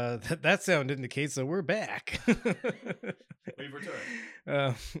 We're that sound indicates that we're back. We've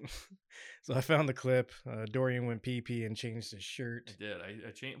returned. So I found the clip. Dorian went pee and changed his shirt. I did.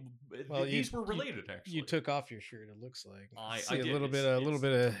 I changed. Well, these were related, actually. You took off your shirt. It looks like I see did. a little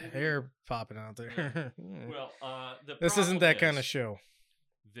bit of hair popping out there. Well, this isn't that kind of show.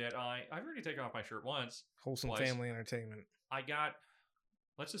 That I've already taken off my shirt once. Wholesome family entertainment.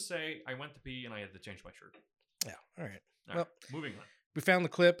 Let's just say I went to pee and I had to change my shirt. Yeah. All right. Well, moving on. We found the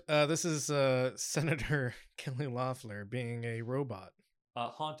clip. This is Senator Kelly Loeffler being a robot. A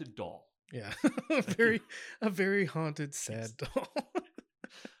haunted doll. Yeah. a very haunted, sad doll.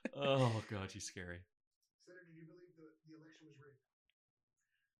 Oh, God, she's scary. Senator, do you believe the election was rigged?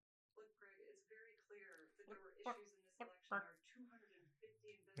 Look, Greg, it's very clear that there were issues in this election. There are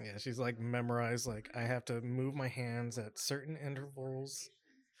 250 Yeah, she's like memorized. Like I have to move my hands at certain intervals.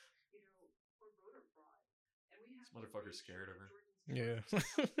 For voter fraud. And we have This motherfucker's scared of her. Yeah. what's at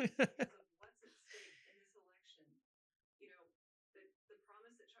stake in this election. The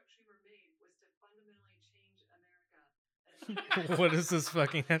promise that Chuck Schumer made was to fundamentally change America. What does this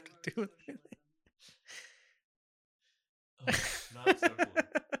fucking have to do with it? Not socialism.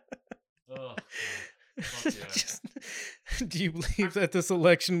 Oh, fuck yeah. Do you believe that this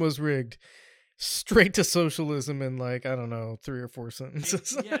election was rigged? Straight to socialism in like, I don't know, 3 or 4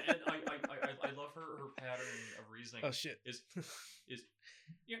 sentences. Yeah, and I love her pattern of reasoning. Oh shit. Is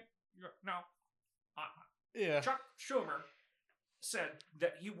no. Yeah. Chuck Schumer said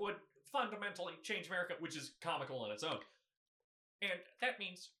that he would fundamentally change America, which is comical on its own. And that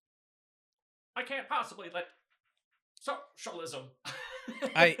means I can't possibly let socialism.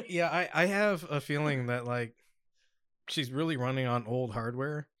 I have a feeling that like she's really running on old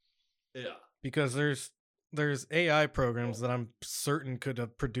hardware. Yeah. Because there's AI programs that I'm certain could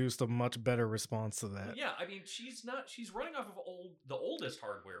have produced a much better response to that. Yeah, I mean she's running off of the oldest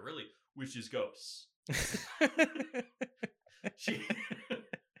hardware, really, which is ghosts.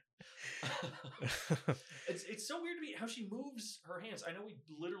 It's so weird to me how she moves her hands. I know we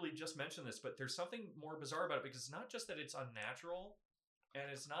literally just mentioned this, but there's something more bizarre about it because it's not just that it's unnatural, and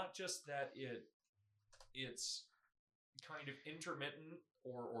it's not just that it's kind of intermittent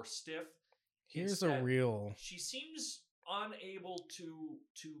or stiff. Here's a real. She seems unable to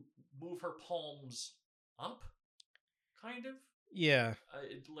move her palms up, kind of. Yeah.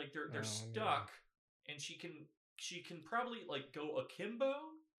 Like they're stuck, and she can probably like go akimbo,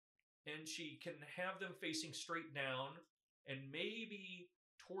 and she can have them facing straight down and maybe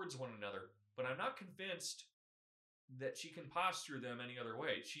towards one another. But I'm not convinced that she can posture them any other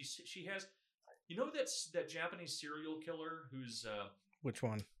way. She has, that Japanese serial killer who's which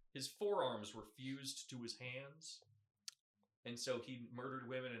one? His forearms were fused to his hands, and so he murdered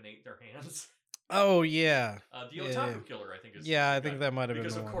women and ate their hands. Oh yeah, the otaku killer, I think is. Yeah, I think that might have been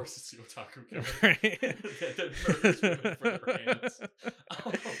because the of one. course it's the otaku killer that murders women for their hands.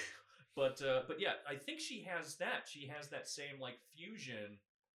 But yeah, I think she has that. She has that same like fusion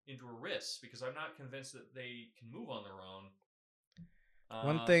into her wrists because I'm not convinced that they can move on their own.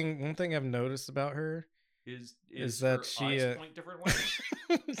 One thing I've noticed about her is that her she eyes point different ways.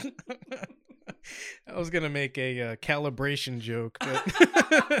 I was gonna make a calibration joke, but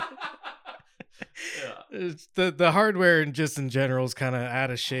yeah, the hardware and just in general is kind of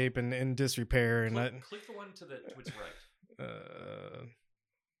out of shape and in disrepair. And click the one to its right.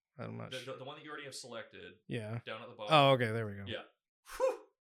 I'm not sure. The one that you already have selected. Yeah. Down at the bottom. Oh, okay. There we go. Yeah. Whew.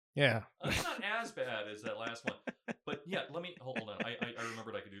 Yeah. That's not as bad as that last one. But yeah, let me hold on. I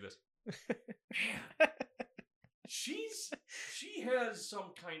remembered I could do this. Man. She has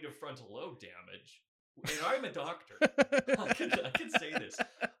some kind of frontal lobe damage. And I'm a doctor. I can say this.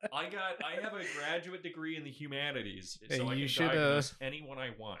 I have a graduate degree in the humanities, so I can diagnose anyone I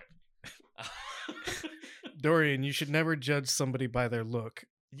want. Dorian, you should never judge somebody by their look.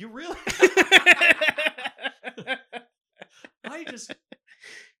 You really? I just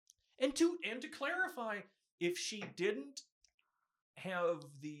and to clarify, if she didn't have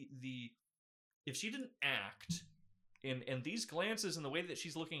if she didn't act, and these glances and the way that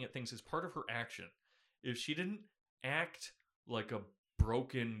she's looking at things is part of her action. If she didn't act like a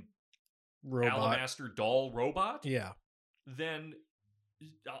broken robot, alabaster doll robot, yeah, then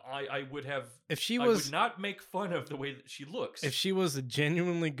I would have. If she I was would not make fun of the way that she looks. if she was a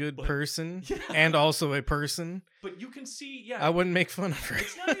genuinely good But- person Yeah. and also a person, But you can see, yeah. I wouldn't make fun of her.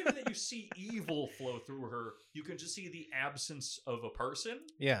 It's not even that you see evil flow through her. You can just see the absence of a person.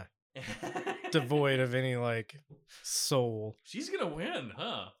 Yeah, devoid of any like soul. She's gonna win,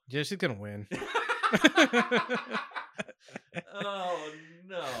 huh? Yeah, she's gonna win. Oh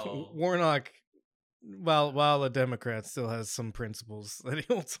no. Warnock, while a Democrat, still has some principles that he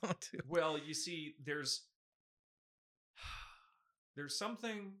holds on to. Well, you see, there's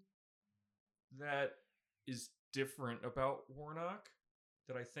something that is different about Warnock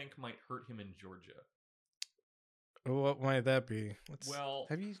that I think might hurt him in Georgia. What might that be? Well,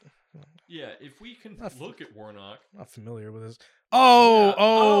 have you? yeah, if we can Not f- look at Warnock. I'm not familiar with this. Oh, Yeah,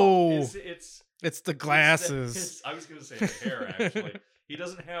 oh, it's the glasses. it's I was going to say the hair, actually. He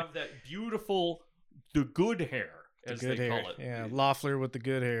doesn't have that beautiful, the good hair, The as good they hair. call it. Yeah, Loeffler with the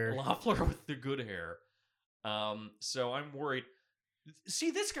good hair. Loeffler with the good hair. So I'm worried.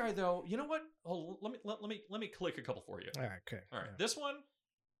 See this guy though. You know what? Oh, let me click a couple for you. All right, okay. All right, Yeah. this one.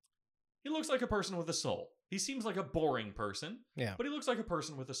 He looks like a person with a soul. He seems like a boring person. Yeah. But he looks like a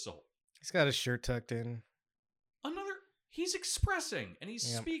person with a soul. He's got his shirt tucked in. He's expressing and he's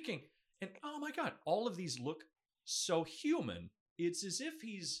Yeah. speaking. And oh my god, all of these look so human. It's as if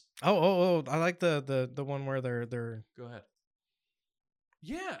he's Oh! I like the one where they're Go ahead.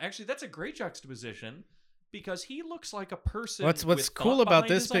 Yeah, actually that's a great juxtaposition because he looks like a person. What's with cool thought about behind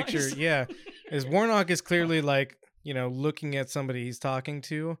this his picture, eyes. yeah, is Warnock is clearly like, looking at somebody he's talking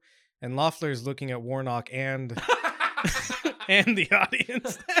to, and Loeffler's looking at Warnock and and the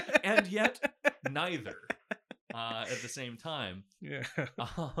audience. And yet neither at the same time. Yeah.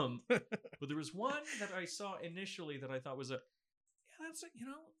 But there was one that I saw initially that I thought was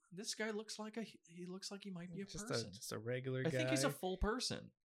this guy looks like he might be a person. Just a regular I guy. think he's a full person.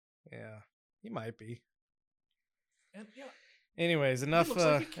 Yeah, he might be. And yeah, Anyways, enough looks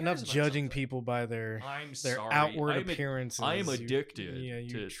like he cares enough about judging something. people by their I'm their sorry. outward I'm appearances. I am you- addicted. Yeah, you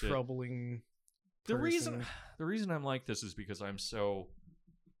to troubling. the person. reason I'm like this is because I'm so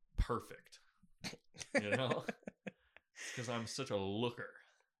perfect. You know, because I'm such a looker.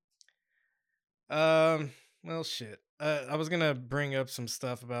 Well, shit. I was gonna bring up some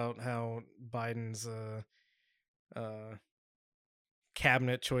stuff about how Biden's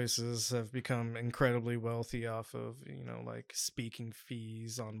cabinet choices have become incredibly wealthy off of like speaking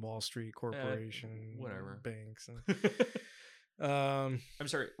fees on Wall Street Corporation, whatever. banks, and I'm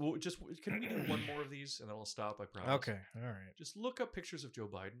sorry. Well, just can we do one more of these and then we'll stop? I promise. okay, all right. Just look up pictures of Joe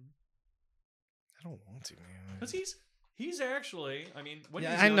Biden I don't want to, man. because he's actually. I mean, when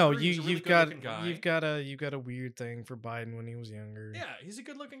Yeah, he's I know younger, he's a really you've got good-looking guy. you've got a weird thing for Biden when he was younger. Yeah, he's a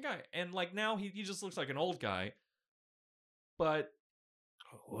good looking guy. And like now he just looks like an old guy. But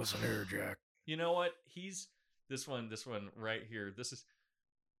Listen here, Jack. you know what? He's this one right here. This is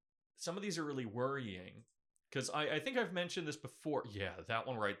some of these are really worrying. Because I think I've mentioned this before. Yeah, that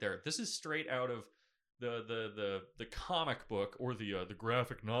one right there. This is straight out of the comic book or the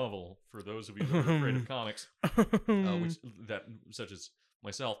graphic novel for those of you that are afraid of comics. Such as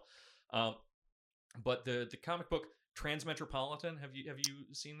myself. But the comic book Transmetropolitan, have you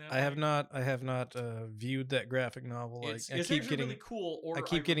seen that? I have not viewed that graphic novel. It's I keep actually getting really cool. Or I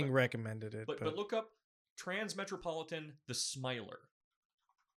keep getting recommended it. but look up Transmetropolitan the Smiler.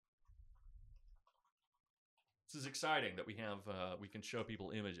 This is exciting that we have we can show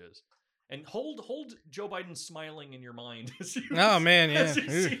people images. And hold Joe Biden smiling in your mind as you, Oh, man, as yeah. you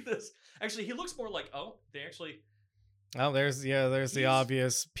see this. Actually, he looks more like they actually. Oh, there's the He's-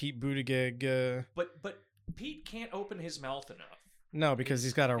 obvious Pete Buttigieg. But Pete can't open his mouth enough. No, because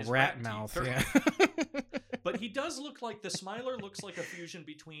he's got a his rat rat mouth. teeth. Yeah. But he does look like the Smiler looks like a fusion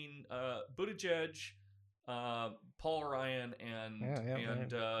between Buttigieg, Paul Ryan, and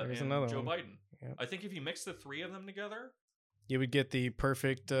there's and another Joe one. Biden. Yep. I think if you mix the three of them together, You would get the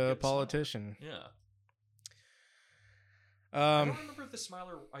perfect the politician. yeah. I Um, don't remember if the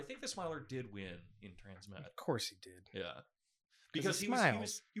Smiler. I think the Smiler did win in Transmet. of course he did. Yeah, because he he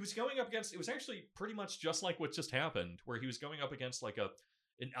smiles. was going up against. It was actually pretty much just like what just happened, where he was going up against like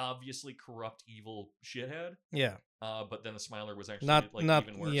an obviously corrupt, evil shithead. Yeah, But then the Smiler was actually not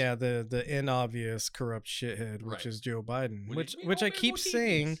even worse. yeah the inobvious corrupt shithead, which Right. is Joe Biden, which Big I old keep teepees.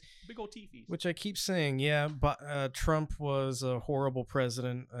 saying. Big old teepees. Which I keep saying, yeah, but Trump was a horrible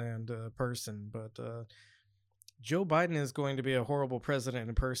president and person, but Joe Biden is going to be a horrible president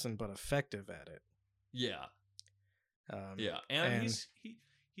and person, but effective at it. Yeah, Um, yeah, and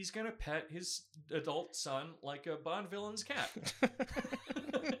he's gonna pet his adult son like a Bond villain's cat,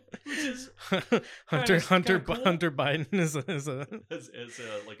 which is Hunter Kinda cool. Hunter Biden is a as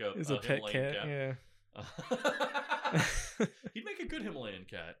like a pet Himalayan cat. Yeah. He'd make a good Himalayan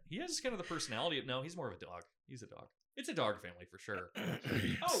cat. He has kind of the personality. No, he's more of a dog. He's a dog. It's a dog family for sure.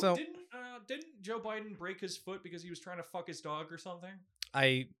 Oh, So- didn't Joe Biden break his foot because he was trying to fuck his dog or something?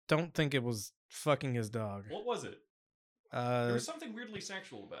 I don't think it was fucking his dog. What was it? There was something weirdly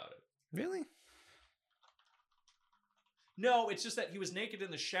sexual about it. Really? No, it's just that he was naked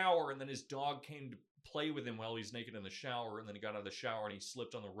in the shower, and then his dog came to play with him while he's naked in the shower, and then he got out of the shower and he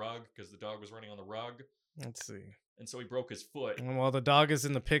slipped on the rug because the dog was running on the rug, Let's see. and so he broke his foot. Well, the dog is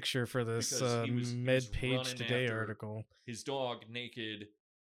in the picture for this Because he was Med Page running Today after- article. His dog naked,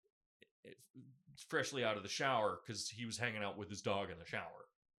 freshly out of the shower because he was hanging out with his dog in the shower.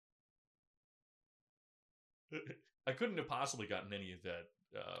 I couldn't have possibly gotten any of that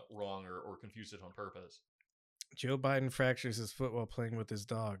wrong or confused it on purpose. Joe Biden fractures his foot while playing with his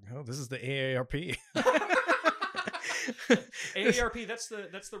dog. Oh, this is the AARP. AARP,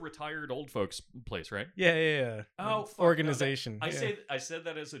 that's the retired old folks place, right? Yeah. Oh, fuck, organization. No, yeah. I said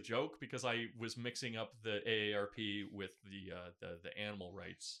that as a joke because I was mixing up the AARP with the animal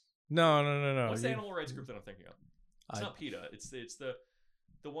rights. No. What's the animal rights group that I'm thinking of? It's not PETA. It's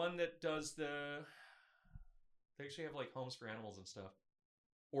the one that does the. They actually have like homes for animals and stuff,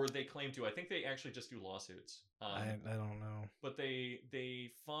 or they claim to. I think they actually just do lawsuits. I don't know. But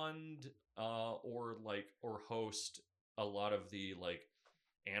they fund or host a lot of the like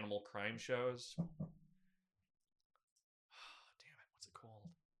animal crime shows. Damn it, what's it called?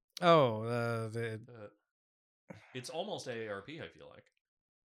 Oh, It's almost AARP. I feel like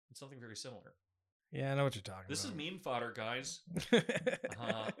it's something very similar. yeah, I know what you're talking This is about. meme fodder, guys.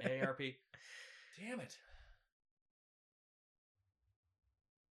 AARP. Damn it.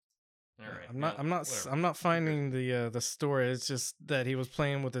 All right. I'm not finding the story. It's just that he was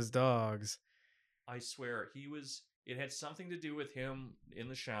playing with his dogs. I swear it had something to do with him in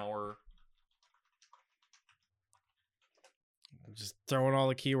the shower. Just throwing all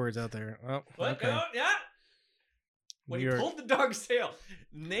the keywords out there. Oh, What? okay. No, yeah. When he You're- pulled the dog's tail,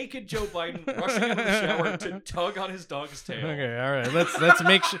 naked Joe Biden rushing out of the shower to tug on his dog's tail. Okay, all right.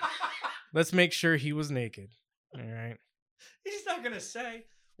 Let's make sure he was naked. All right. He's not gonna say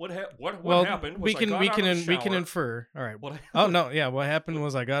what happened. We Was can I got out of the we can shower. infer. All right. What? Oh no, yeah. What happened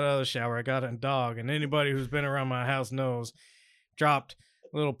was I got out of the shower. I got a dog, and anybody who's been around my house knows.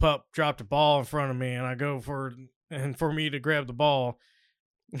 Little pup dropped a ball in front of me, and I go for me to grab the ball.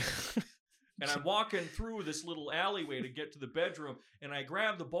 And I'm walking through this little alleyway to get to the bedroom, and I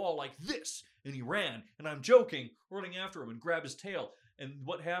grab the ball like this, and he ran, and I'm joking, running after him and grab his tail. And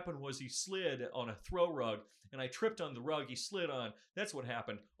what happened was he slid on a throw rug, and I tripped on the rug he slid on. That's what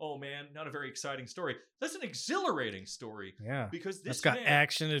happened. Oh man, not a very exciting story. That's an exhilarating story. Yeah, Because this it's got man,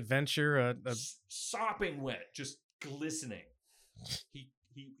 action, adventure. sopping wet, just glistening.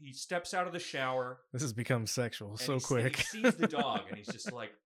 He steps out of the shower. This has become sexual And so he s- quick. And he sees the dog, and he's just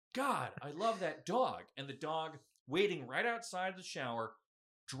like, God, I love that dog. And the dog, waiting right outside the shower,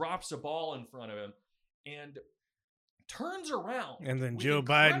 drops a ball in front of him and turns around. And then with Joe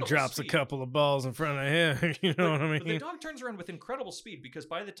Biden incredible drops speed. a couple of balls in front of him. You know what I But the mean? dog turns around with incredible speed because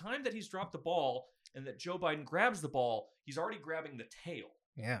by the time that he's dropped the ball and that Joe Biden grabs the ball, he's already grabbing the tail,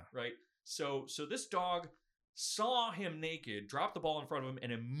 Yeah. right? So this dog saw him naked, dropped the ball in front of him,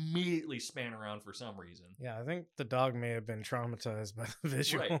 and immediately span around for some reason. Yeah, I think the dog may have been traumatized by the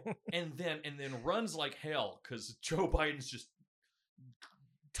visual. Right. And then runs like hell because Joe Biden's just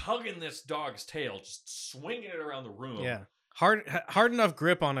tugging this dog's tail, just swinging it around the room. Yeah. Hard enough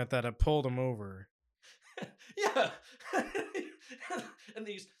grip on it that it pulled him over. Yeah. And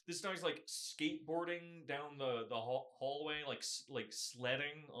this dog's like skateboarding down the hallway, like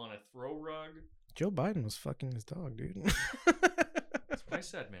sledding on a throw rug. Joe Biden was fucking his dog, dude. That's what I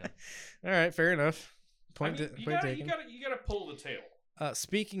said, man. All right, fair enough. I mean, you Taken. gotta pull the tail.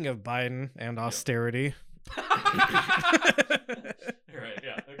 Speaking of Biden and austerity, All right,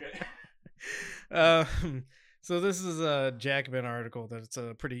 yeah, okay. so this is a Jacobin article that's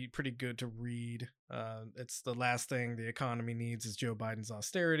pretty good to read. It's the last thing the economy needs is Joe Biden's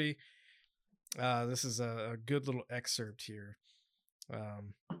austerity. This is a good little excerpt here.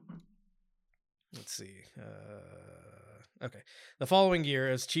 Let's see. Okay. The following year,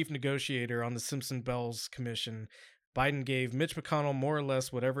 as chief negotiator on the Simpson-Bells Commission, Biden gave Mitch McConnell more or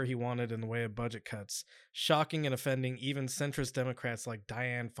less whatever he wanted in the way of budget cuts, shocking and offending even centrist Democrats like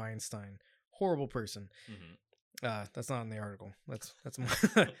Dianne Feinstein. Horrible person. Mm-hmm. That's not in the article. That's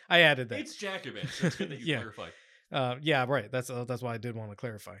I added that. It's Jacobin, so it's good that you Yeah. clarified. Yeah, right. That's why I did want to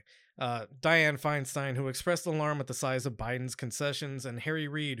clarify. Dianne Feinstein, who expressed alarm at the size of Biden's concessions, and Harry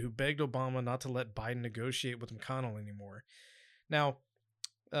Reid, who begged Obama not to let Biden negotiate with McConnell anymore. Now,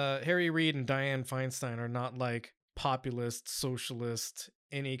 Harry Reid and Dianne Feinstein are not like populist, socialist,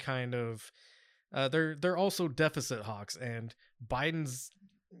 any kind of. They're also deficit hawks, and Biden's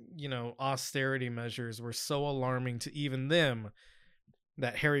austerity measures were so alarming to even them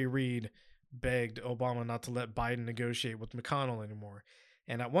that Harry Reid begged Obama not to let Biden negotiate with McConnell anymore.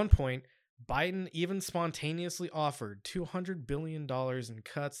 And at one point, Biden even spontaneously offered $200 billion in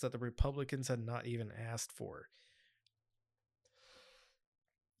cuts that the Republicans had not even asked for.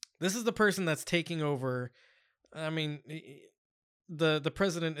 This is the person that's taking over. I mean, the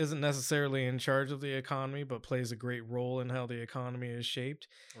president isn't necessarily in charge of the economy, but plays a great role in how the economy is shaped.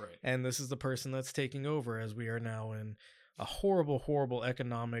 Right. And this is the person that's taking over, as we are now in a horrible, horrible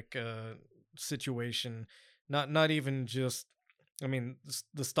economic situation. Not even just, I mean,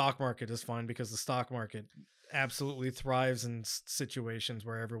 the stock market is fine because the stock market absolutely thrives in situations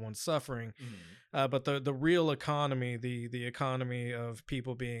where everyone's suffering. But the real economy, the economy of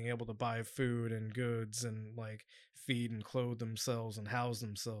people being able to buy food and goods and like feed and clothe themselves and house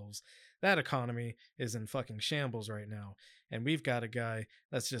themselves, that economy is in fucking shambles right now. And we've got a guy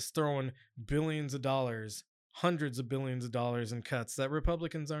that's just throwing billions of dollars, hundreds of billions of dollars in cuts that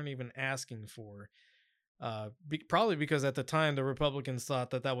Republicans aren't even asking for. Probably because at the time the Republicans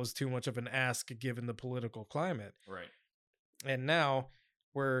thought that was too much of an ask given the political climate. Right. And now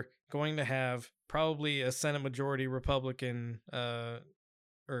we're going to have probably a Senate majority Republican, or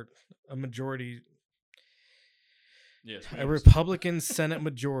a majority. Yes. A Republican Senate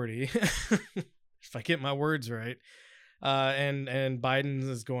majority, if I get my words right. And Biden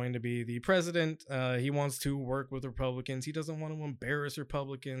is going to be the president. He wants to work with Republicans. He doesn't want to embarrass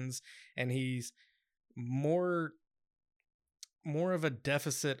Republicans, and he's more of a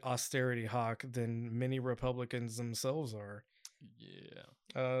deficit austerity hawk than many Republicans themselves are.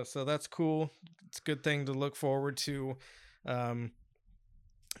 Yeah. So that's cool. It's a good thing to look forward to.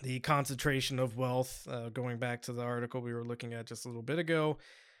 The concentration of wealth, going back to the article we were looking at just a little bit ago.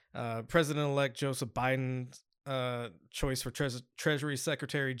 President-elect Joseph Biden's choice for Treasury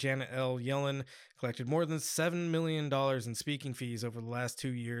Secretary Janet L. Yellen collected more than $7 million in speaking fees over the last 2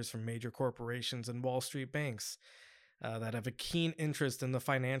 years from major corporations and Wall Street banks that have a keen interest in the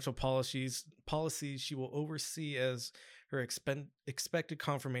financial policies she will oversee as her expected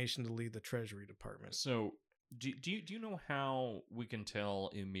confirmation to lead the Treasury Department. So, do you know how we can tell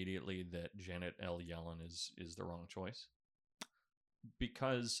immediately that Janet L. Yellen is the wrong choice?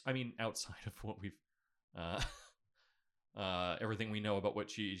 Because, I mean, outside of what we've everything we know about what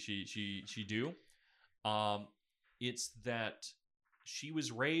she do, it's that she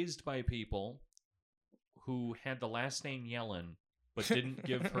was raised by people who had the last name Yellen, but didn't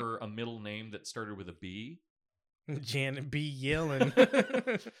give her a middle name that started with a B. Janet B. Yellen.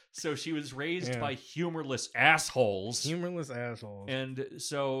 So she was raised by humorless assholes. And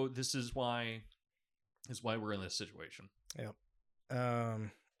so this is why we're in this situation. Yep.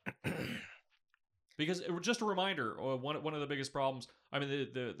 Because just a reminder, one of the biggest problems. I mean,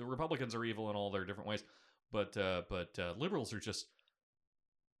 the Republicans are evil in all their different ways, but liberals are just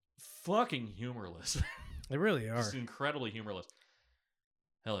fucking humorless. They really are. Just incredibly humorless.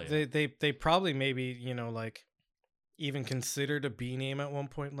 Hell yeah. They probably maybe like even considered a B name at one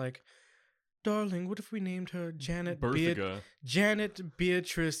point, like, darling, what if we named her Janet Beatrice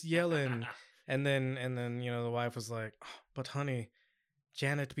Yellen? and then the wife was like, oh, but honey,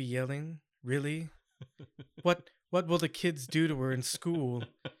 Janet be yelling? Really? What will the kids do to her in school?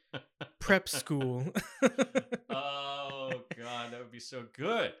 Prep school. Oh God, that would be so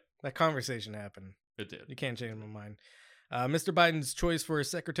good. That conversation happened. It did. You can't change my mind. Mr. Biden's choice for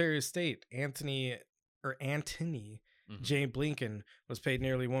Secretary of State, Antony J. Blinken, was paid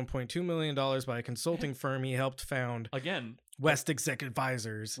nearly $1.2 million by a consulting firm he helped found. Again, West Exec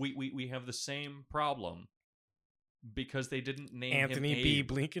Advisors. We have the same problem because they didn't name Anthony him B.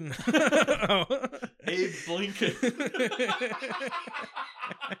 Abe. Blinken. Abe Blinken.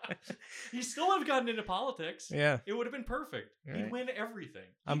 He still have gotten into politics. Yeah, it would have been perfect. Right. He'd win everything.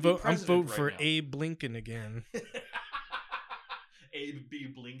 I'm voting for now. Abe Blinken again. Abe B.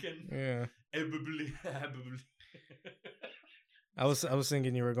 Blinken. Yeah. Abe I was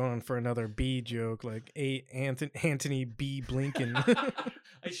thinking you were going for another B joke, like Anthony B. Blinken.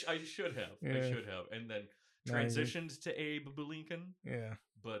 I should have. Yeah. I should have, and then transitioned to Abe Blinken. Yeah.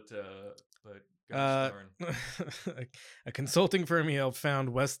 But gosh darn. A consulting firm he helped found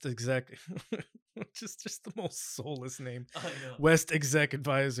West Exec which is just the most soulless name. I know. West Exec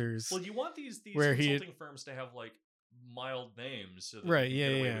Advisors. Well, you want these where he- consulting firms to have like mild names so that Right, you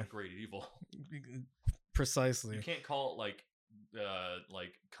can get away yeah. with great evil. Precisely. You can't call it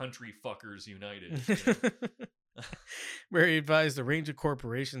like Country Fuckers United. You know? Where he advised a range of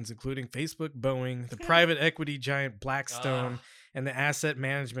corporations, including Facebook, Boeing, the private equity giant Blackstone, and the asset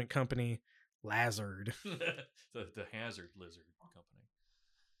management company Lazard. the Hazard Lizard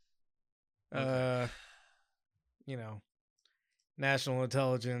Company. You know, national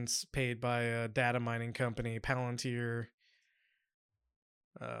intelligence paid by a data mining company, Palantir.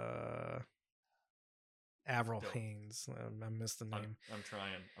 Avril Dope. Haines. I missed the name. I'm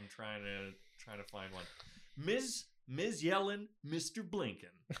trying to find one. Ms. Yellen, Mr.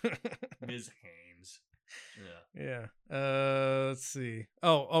 Blinken, Ms. Haynes. Yeah. Yeah. Let's see.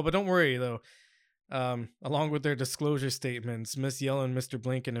 Oh, but don't worry though. Along with their disclosure statements, Miss Yellen, Mr.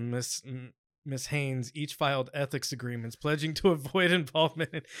 Blinken, and Miss Haynes each filed ethics agreements pledging to avoid involvement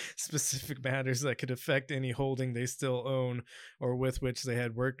in specific matters that could affect any holding they still own or with which they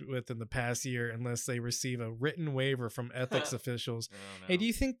had worked with in the past year unless they receive a written waiver from ethics officials. Oh, no. Hey, do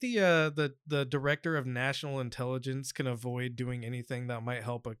you think the director of national intelligence can avoid doing anything that might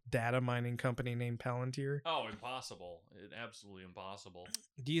help a data mining company named Palantir? Oh, impossible. Absolutely impossible.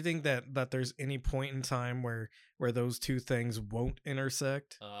 Do you think that there's any point in time where those two things won't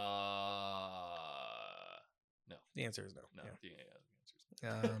intersect? No. The answer is no. No. Yeah.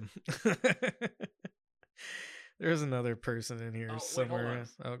 The answer is no. There's another person in here Oh, wait, somewhere. hold on.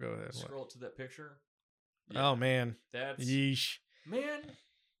 I'll go ahead. What? Scroll to that picture. Oh man. That's Yeesh. man.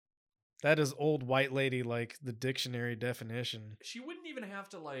 That is old white lady like the dictionary definition. She wouldn't even have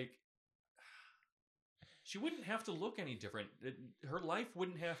to like. She wouldn't have to look any different. Her life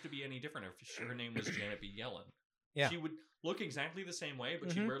wouldn't have to be any different if her name was Janet B. Yellen. Yeah. She would look exactly the same way,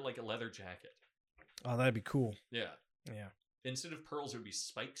 but she'd wear like a leather jacket. Oh, that'd be cool. Yeah. Yeah. Instead of pearls, it would be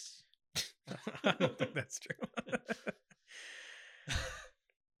spikes. I don't think that's true.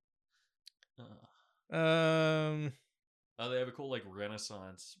 Oh, they have a cool like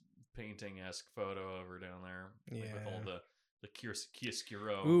Renaissance painting-esque photo over down there. Like, with all the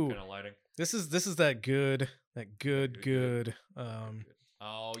chiaroscuro kind of lighting. This is that good.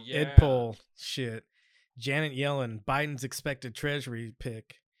 Oh yeah. Ed poll shit. Janet Yellen, Biden's expected treasury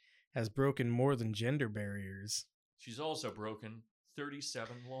pick, has broken more than gender barriers. She's also broken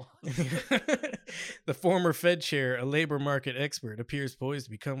 37 laws. The former Fed chair, a labor market expert, appears poised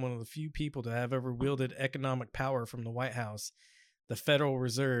to become one of the few people to have ever wielded economic power from the White House, the Federal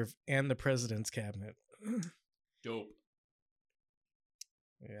Reserve, and the president's cabinet. Dope.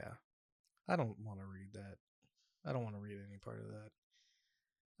 Yeah. I don't want to read that. I don't want to read any part of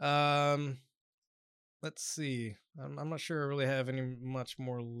that. Let's see. I'm not sure I really have any much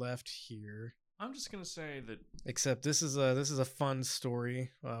more left here. I'm just gonna say that, except this is a fun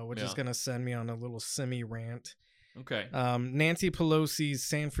story, which is gonna send me on a little semi rant. Okay. Nancy Pelosi's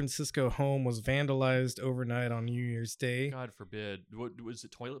San Francisco home was vandalized overnight on New Year's Day. God forbid. What was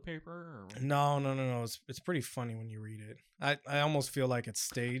it? Toilet paper? Or? No. It's pretty funny when you read it. I almost feel like it's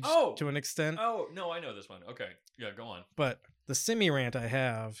staged to an extent. Oh no, I know this one. Okay, yeah, go on. But the semi rant I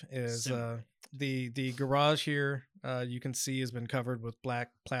have is the garage here. You can see has been covered with black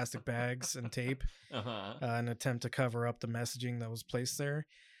plastic bags and tape. An attempt to cover up the messaging that was placed there.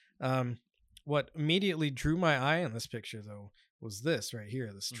 What immediately drew my eye in this picture, though, was this right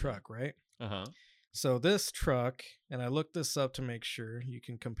here, this truck, right? So this truck, and I looked this up to make sure you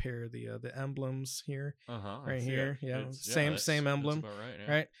can compare the emblems here, right here, same emblem, that's about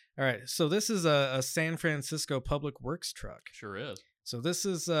right, All right. So this is a San Francisco Public Works truck. Sure is. So this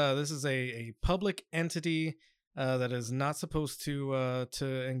is a public entity that is not supposed to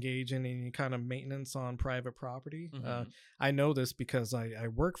engage in any kind of maintenance on private property. I know this because I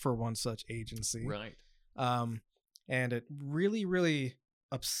work for one such agency. Right. And it really, really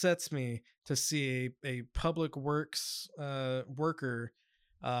upsets me to see a public works worker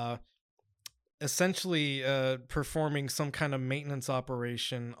essentially performing some kind of maintenance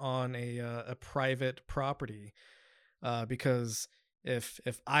operation on a private property, because if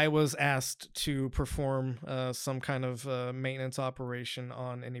I was asked to perform some kind of maintenance operation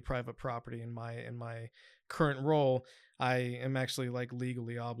on any private property in my current role, I am actually like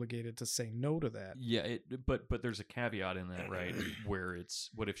legally obligated to say no to that. Yeah, but there's a caveat in that, right? Where it's,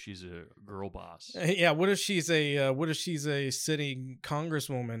 what if she's a girl boss? Yeah, what if she's a city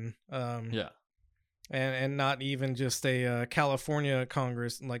congresswoman? Yeah. And not even just a California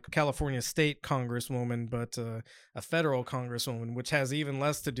California state congresswoman, but a federal congresswoman, which has even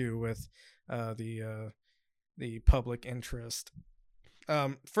less to do with the public interest.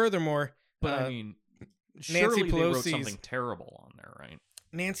 Furthermore, But I mean, surely they wrote Pelosi's- something terrible on there, right?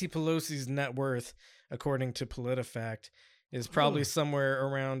 Nancy Pelosi's net worth, according to PolitiFact, is probably somewhere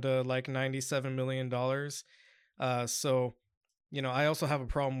around like $97 million. So, I also have a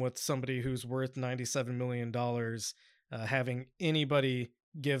problem with somebody who's worth $97 million having anybody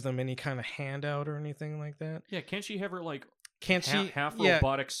give them any kind of handout or anything like that. Yeah, can't she have her like Can't she half yeah,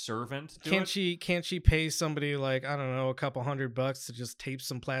 robotic servant do can't it? she pay somebody like, I don't know, a couple $100 to just tape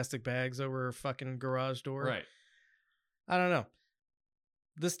some plastic bags over her fucking garage door? Right. I don't know.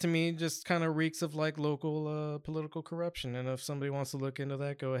 This to me just kind of reeks of like local political corruption, and if somebody wants to look into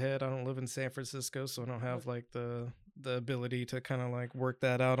that, go ahead. I don't live in San Francisco, so I don't have like the ability to kind of like work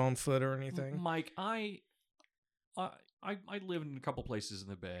that out on foot or anything. Mike, I live in a couple places in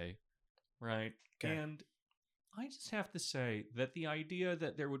the Bay, right? Okay. And I just have to say that the idea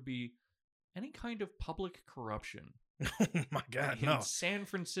that there would be any kind of public corruption Oh my God, in no. San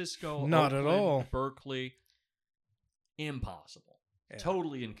Francisco, Not at Oakland, all. Berkeley, impossible. Yeah.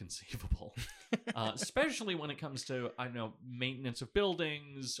 Totally inconceivable. Especially when it comes to, I don't know, maintenance of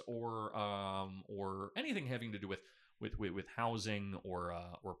buildings or anything having to do with housing or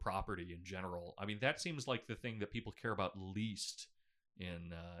property in general. I mean, that seems like the thing that people care about least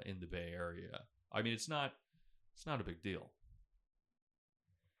in the Bay Area. I mean, it's not a big deal.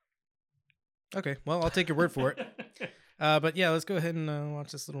 Okay, well, I'll take your word for it. But yeah, let's go ahead and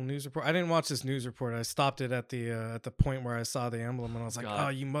watch this little news report. I didn't watch this news report. I stopped it at the point where I saw the emblem, and I was like, God. "Oh,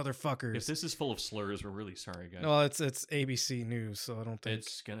 you motherfuckers!" If this is full of slurs, we're really sorry, guys. Well, it's ABC News, so I don't think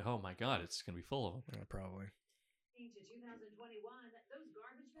It's gonna. Oh my God, it's gonna be full of them. Yeah, probably. To 2021, those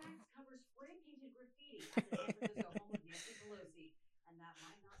garbage bags cover spray painted graffiti at the San Francisco home of Nancy Pelosi, and that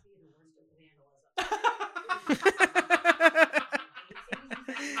might not be the worst of the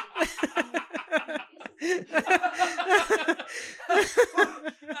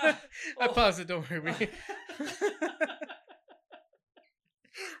I paused it. Don't worry.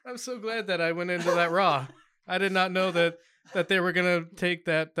 I'm so glad that I went into that raw. I did not know that they were gonna take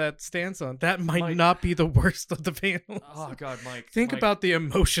that stance on. That might Mike. not be the worst of the vandalism. Oh God, Mike. Think Mike, about the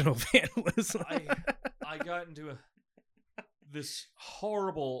emotional vandalism. I got into this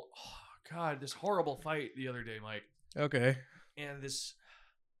horrible fight the other day, Mike. Okay. And this,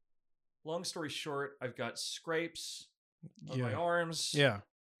 long story short, I've got scrapes on Yeah. my arms. Yeah.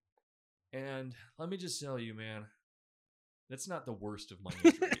 And let me just tell you, man, that's not the worst of my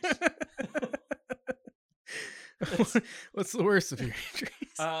injuries. What's the worst of your injuries?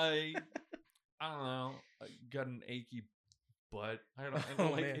 I don't know. I got an achy butt. I don't know. Oh,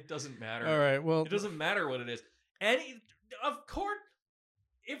 Like, man. it doesn't matter. All right. Well, It doesn't matter what it is. Of course,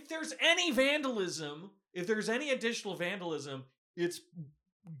 if there's any vandalism, if there's any additional vandalism, it's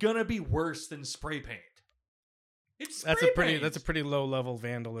gonna be worse than spray paint. It's spray paint. that's a pretty low level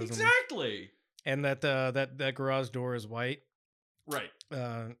vandalism. Exactly. And that garage door is white. Right.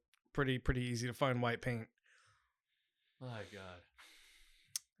 Pretty easy to find white paint. My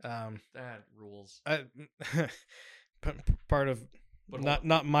God. That rules. Part of But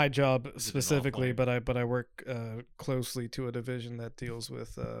not my job it specifically, offline? but I work closely to a division that deals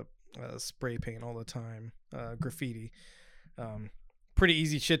with spray paint all the time, graffiti. Pretty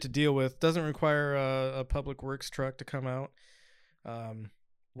easy shit to deal with. Doesn't require a public works truck to come out.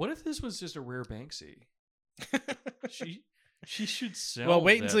 What if this was just a rare Banksy? She should sell. Well,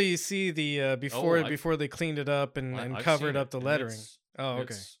 wait that. until you see the before they cleaned it up and I've covered seen up it, the and lettering. it's- Oh, okay.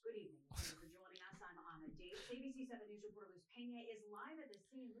 it's- Good evening. Thank you for joining us. I'm Anna Davis. ABC7 News reporter Luz Pena is live at the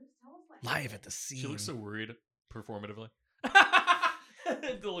scene. Luz, tell us what Live happened. at the scene. She looks so worried, performatively.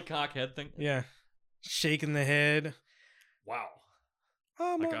 The little cock head thing. Yeah, shaking the head. Wow.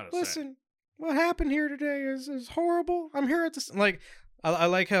 Mama, gotta say. listen, what happened here today is horrible. I'm here at the like. I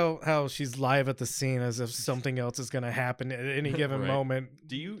like how she's live at the scene as if something else is gonna happen at any given Right. moment.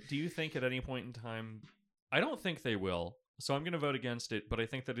 Do you think at any point in time? I don't think they will. So I'm going to vote against it, but I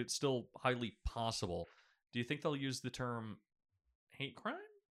think that it's still highly possible. Do you think they'll use the term hate crime?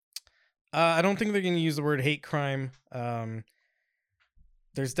 I don't think they're going to use the word hate crime.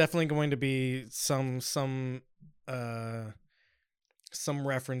 There's definitely going to be some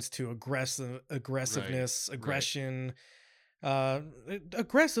reference to aggressiveness, Right. aggression,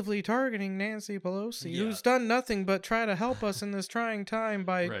 aggressively targeting Nancy Pelosi, Yeah. who's done nothing but try to help us in this trying time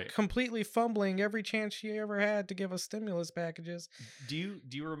by Right. completely fumbling every chance she ever had to give us stimulus packages. Do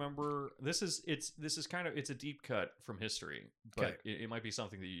you remember it's a deep cut from history, but it might be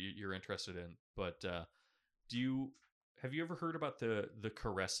something that you're interested in. But have you ever heard about the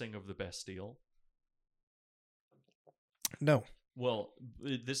caressing of the Bastille? No, Well,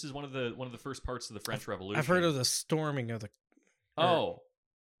 this is one of the first parts of the French Revolution. I've heard of the storming of the. Oh.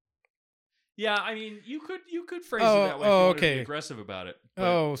 Yeah, I mean, you could phrase Oh, it that way if you wanted to okay. be aggressive about it. But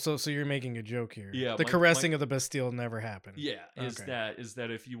Oh, so you're making a joke here. Yeah, The caressing of the Bastille never happened. yeah, is Okay.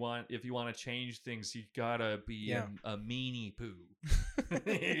 that if you want to change things, you gotta be Yeah. a meanie poo.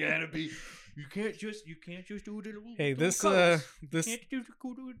 You gotta be. You can't just do the. Hey, do the this cuddles. this You can't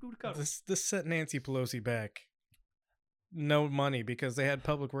do the cuddles. this set Nancy Pelosi back no money because they had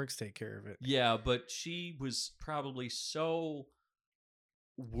Public Works take care of it. Yeah, but she was probably so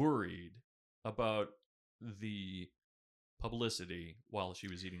worried about the publicity while she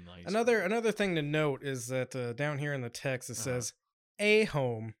was eating ice. Another thing to note is that down here in the text it says a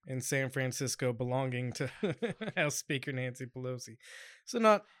home in San Francisco belonging to House Speaker Nancy Pelosi. So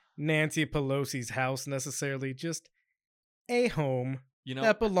not Nancy Pelosi's house necessarily, just a home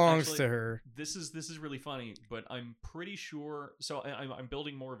that belongs actually, to her. This is really funny, but I'm pretty sure. So I'm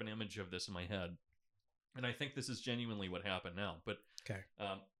building more of an image of this in my head, and I think this is genuinely what happened now. But Okay.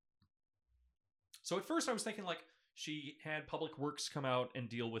 So at first I was thinking like she had Public Works come out and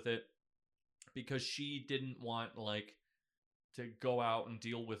deal with it because she didn't want like to go out and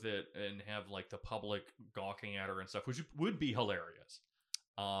deal with it and have like the public gawking at her and stuff, which would be hilarious.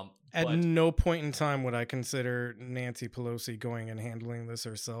 At but, no point in time would I consider Nancy Pelosi going and handling this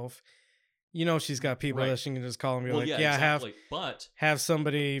herself. You know, she's got people Right. that she can just call and be well, like, yeah, exactly. have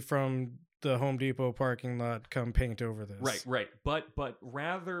somebody from the Home Depot parking lot come paint over this. Right. But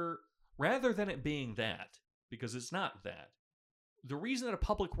rather than it being that, because it's not that, the reason that a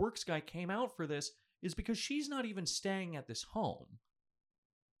Public Works guy came out for this is because she's not even staying at this home.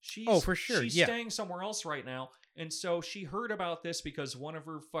 For sure. She's Yeah. staying somewhere else right now. And so she heard about this because one of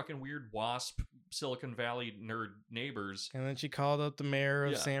her fucking weird WASP Silicon Valley nerd neighbors. And then she called up the mayor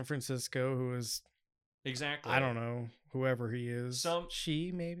of Yeah. San Francisco, who is, Exactly. I don't know, whoever he is.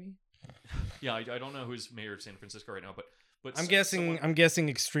 She, maybe? Yeah, I don't know who's mayor of San Francisco right now, but I'm guessing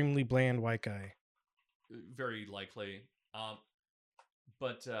extremely bland white guy. very likely.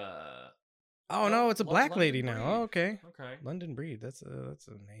 But Oh no, it's a black lady London now. Breed. Oh, okay. Okay. London Breed. That's a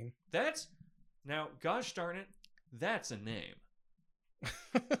name. That's now, gosh darn it, that's a name.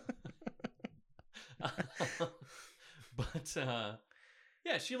 But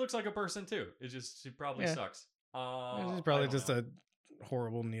yeah, she looks like a person too. She probably Yeah. sucks. She's probably just a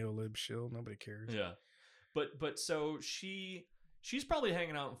horrible neolib shill. Nobody cares. Yeah. But so she's probably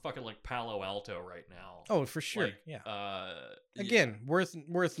hanging out in fucking like Palo Alto right now. Oh, for sure. Like, yeah. Again, worth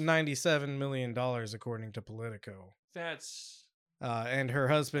 $97 million according to Politico. That's and her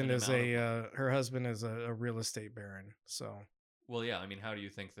husband an is a real estate baron. So well, yeah. I mean, how do you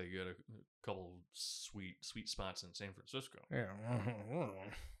think they get a couple sweet spots in San Francisco? yeah. I mean,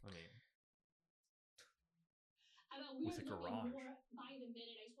 We with are a looking garage. more by the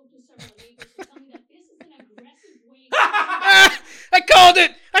minute. I spoke to several neighbors who tell me that this is an aggressive way. I called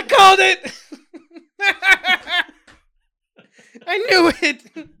it. I knew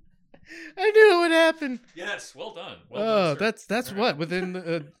it. I knew it would happen. yes, well done. Oh, sir. that's All what right. within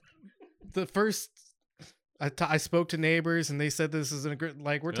the first. I spoke to neighbors and they said this is we're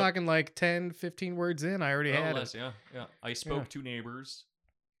Yep. talking like 10, 15 words in. I already had less, it. yeah. I spoke Yeah. to neighbors.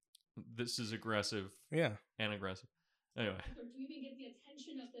 This is aggressive Yeah. and aggressive. Anyway, To even get the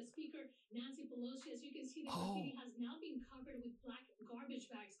attention of the speaker, Nancy Pelosi. As you can see, the Oh. graffiti has now been covered with black garbage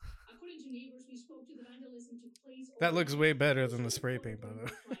bags. According to neighbors, we spoke to the vandalism took place. That looks way overnight. better This than the is spray what paint, by the way.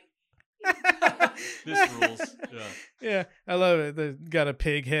 looked like. It's this rules. Yeah. Yeah, I love it. They got a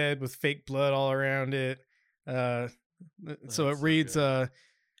pig head with fake blood all around it. So That's it so reads good.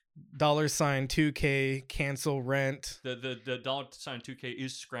 $2K cancel rent. The $2K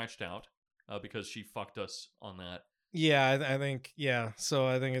is scratched out because she fucked us on that. Yeah, I think So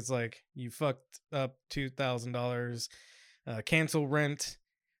I think it's like you fucked up $2,000. Cancel rent,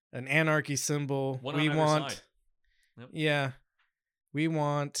 an anarchy symbol. One we on want. every side. Yep. Yeah, we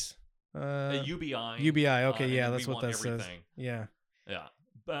want A UBI. UBI. Okay, and yeah, we that's what want that says. everything. Yeah.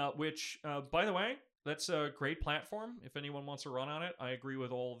 Yeah. Which, by the way, that's a great platform. If anyone wants to run on it, I agree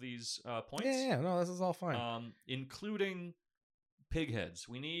with all these points. Yeah. No, this is all fine. Including pig heads.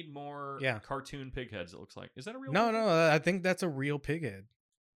 We need more cartoon pig heads, it looks like. Is that a real No, pig head? no, I think that's a real pig head.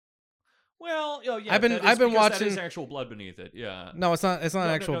 Well, yeah, I've been because watching. that is actual blood beneath it. Yeah. No, it's not. It's not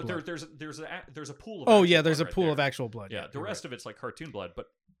No, actual no, blood. There's a pool of Oh actual yeah, there's a blood right pool there. of actual blood. Yeah, the you're rest of it's like cartoon blood, but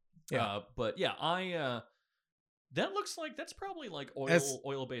Yeah. I that looks like that's probably like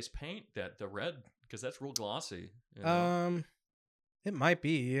oil based paint, that the red, because that's real glossy. You right. know? It might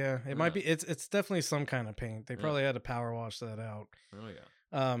be. Yeah, it might be. It's definitely some kind of paint. They probably had to power wash that out. Oh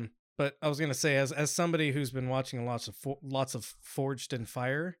yeah. But I was gonna say, as somebody who's been watching lots of Forged in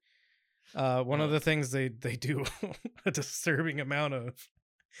Fire, one of the things they do a disturbing amount of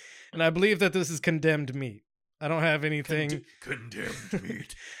And I believe that this is condemned meat. I don't have anything. Condemned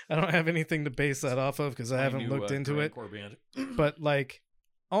meat. I don't have anything to base that off of because I haven't looked into it. Band. But like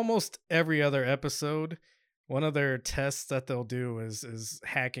almost every other episode, one of their tests that they'll do is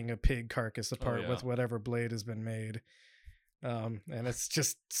hacking a pig carcass apart with whatever blade has been made. And it's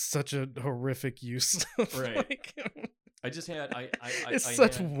just such a horrific use of, right. Like, I just had it's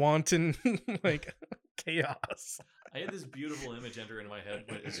such wanton like chaos. I had this beautiful image enter into my head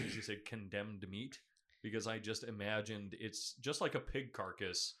as soon as you said condemned meat, because I just imagined it's just like a pig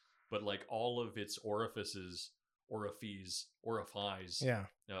carcass, but like all of its orifices, Yeah.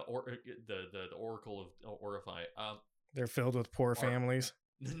 Or the oracle of orify. They're filled with poor families.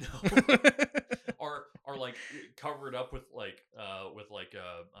 No. are like covered up with like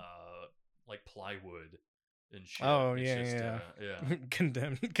plywood and shit. Oh, It's yeah.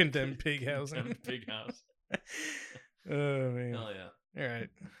 Condemned pig housing. Condemned pig house. Oh man. Oh yeah. All right.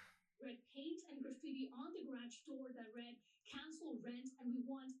 Red paint and graffiti on the garage door that read "Cancel rent and we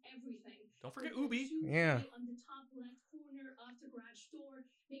want everything." Don't forget With Ubi. the 2K Yeah. on the top left corner of the garage door,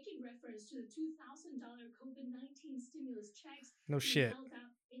 making reference to the $2,000 COVID-19 stimulus checks No being shit. held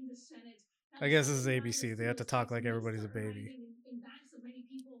up in the Senate. I guess this is ABC. They have to talk like everybody's a baby. In backs of many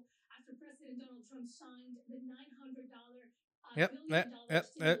people after President Donald Trump signed the $900 Yep. billion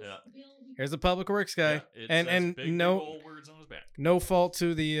stimulus bill. Here's the public works guy, and big no old words on his back. No fault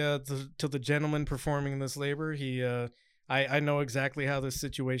to the gentleman performing this labor. He I know exactly how this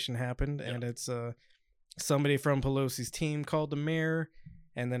situation happened, and it's somebody from Pelosi's team called the mayor,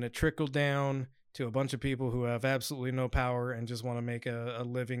 and then it trickled down to a bunch of people who have absolutely no power and just want to make a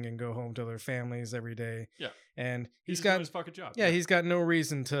living and go home to their families every day. Yeah. And he's got his fucking job. Yeah, he's got no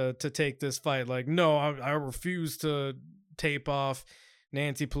reason to take this fight. Like, no, I refuse to tape off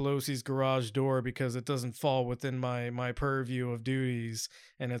Nancy Pelosi's garage door because it doesn't fall within my purview of duties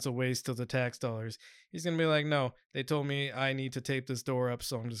and it's a waste of the tax dollars. He's going to be like, no, they told me I need to tape this door up,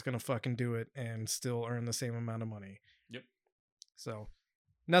 so I'm just going to fucking do it and still earn the same amount of money. Yep. So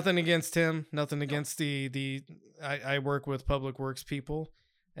nothing against him, nothing against I work with public works people,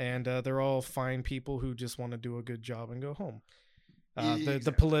 and they're all fine people who just want to do a good job and go home.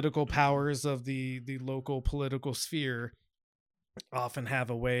 The political powers of the local political sphere often have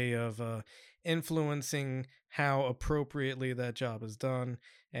a way of influencing how appropriately that job is done.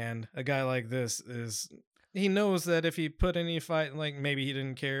 And a guy like this he knows that if he put any fight, like maybe he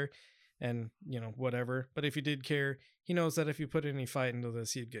didn't care and, whatever, but if he did care, he knows that if you put any fight into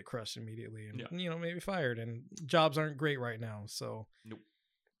this, he'd get crushed immediately and, maybe fired. And jobs aren't great right now. So, nope.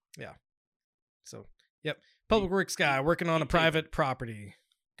 Yeah. So, yep. Public works guy working on a private property.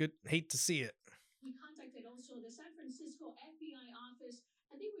 Good. Hate to see it. We contacted also the San Francisco FBI office,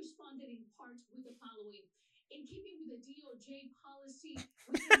 and they responded in part with the following. In keeping with the DOJ policy,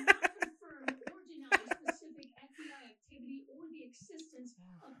 we will not confirm or deny specific FBI activity or the existence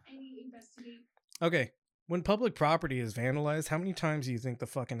of any investigation. Okay. When public property is vandalized, how many times do you think the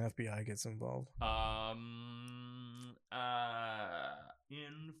fucking FBI gets involved?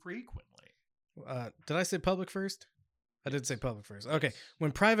 Infrequently. Did I say public first? I did say public first. Okay.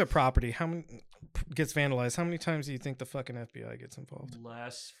 When private property gets vandalized, how many times do you think the fucking FBI gets involved?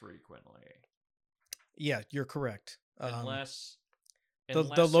 Less frequently. Yeah, you're correct. Unless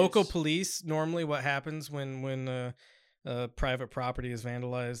the local police, normally what happens when private property is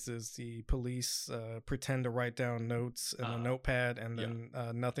vandalized is the police pretend to write down notes in a notepad, and then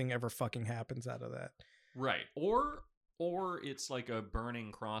nothing ever fucking happens out of that. Right. Or it's like a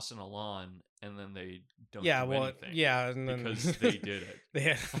burning cross in a lawn, and then they don't do anything. Yeah, and then because they did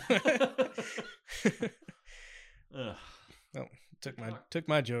it. Oh, took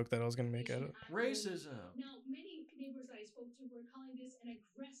my joke that I was gonna make out of racism. Now, many neighbors I spoke to were calling this an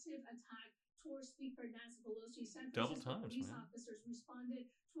aggressive attack towards Speaker Nancy Pelosi. San Francisco police officers responded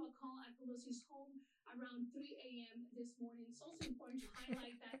to a call at Pelosi's home around 3 a.m. this morning. It's also important to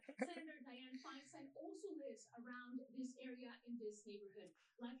highlight that Senator Dianne Feinstein also lives around this area in this neighborhood,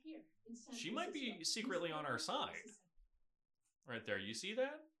 like here in San Francisco. She might be secretly on our side. Right there. You see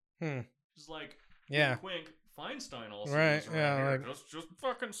that? She's like, wink, wink. Feinstein also lives around here. Just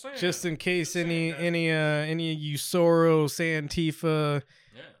fucking saying. Just in case any Soros Antifa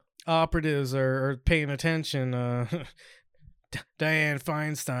operatives are paying attention, Dianne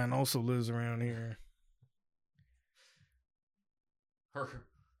Feinstein also lives around here. Her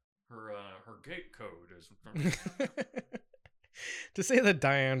gate code is to say that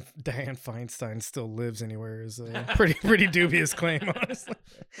Dianne Feinstein still lives anywhere is a pretty dubious claim, honestly.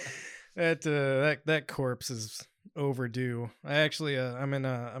 That corpse is overdue. I actually I'm in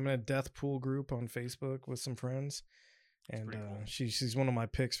a death pool group on Facebook with some friends, And pretty cool. she's one of my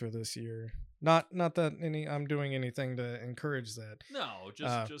picks for this year. Not that I'm doing anything to encourage that. No,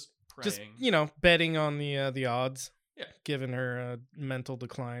 just praying. Just betting on the odds. Yeah. Given her mental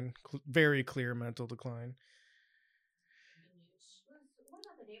decline, very clear mental decline. What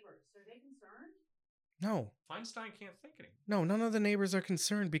about the neighbors? Are they concerned? No. Feinstein can't think anymore. No, none of the neighbors are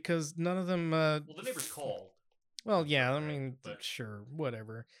concerned because none of them. Well, the neighbors called. Well, yeah, Right, I mean, but- sure,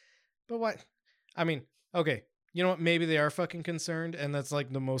 whatever. But what? I mean, okay, you know what? Maybe they are fucking concerned, and that's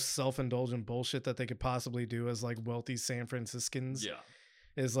like the most self-indulgent bullshit that they could possibly do as like wealthy San Franciscans. Yeah.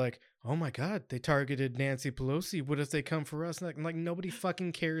 Is like, oh my god, they targeted Nancy Pelosi. What if they come for us? Like nobody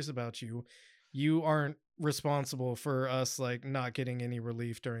fucking cares about you. You aren't responsible for us like not getting any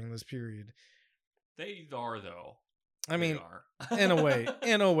relief during this period. They are, though. I mean, are. in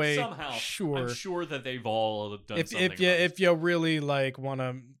a way, somehow, sure. I'm sure that they've all done something. If you really like want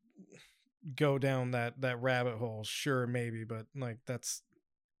to go down that rabbit hole, sure, maybe, but like that's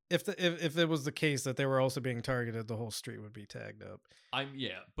if it was the case that they were also being targeted, the whole street would be tagged up.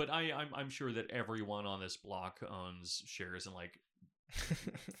 But I'm sure that everyone on this block owns shares in like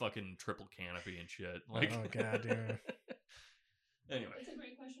fucking triple canopy and shit. Like, oh god, yeah. Anyway, It's a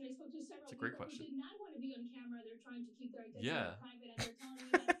great question. I spoke to several great people question. who did not want to be on camera. They're trying to keep their identity Yeah. private, and they're telling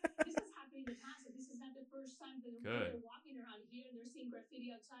me that this has happened in the past. That this is not the first time that Good. they're walking around here and they're seeing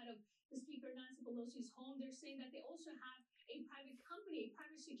graffiti outside of the Speaker Nancy Pelosi's home. They're saying that they also have a private company, a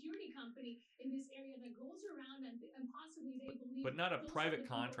private security company in this area that goes around and possibly they believe, but not a those are private the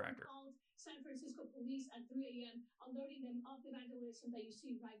people who contractor. called San Francisco police at 3 a.m., alerting them of the vandalism that you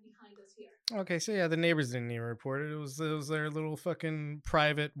see right behind us here. Okay, so yeah, the neighbors didn't even report it. It was their little fucking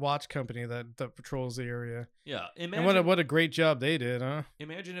private watch company that patrols the area. Yeah, And what a great job they did, huh?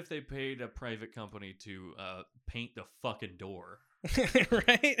 Imagine if they paid a private company to paint the fucking door.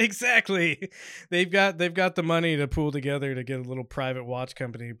 Right, exactly. They've got the money to pool together to get a little private watch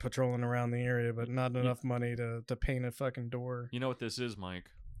company patrolling around the area, but not enough money to paint a fucking door. You know what this is, Mike?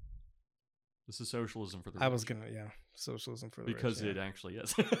 This is socialism for the rich. I was gonna, socialism for the because rich, it actually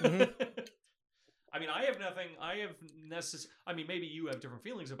is. Mhm. I mean, I have nothing. I have I mean, maybe you have different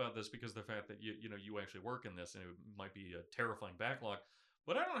feelings about this because of the fact that you actually work in this, and it might be a terrifying backlog.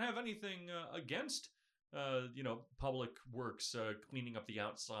 But I don't have anything against public works cleaning up the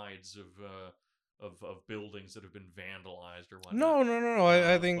outsides of buildings that have been vandalized or whatnot. No.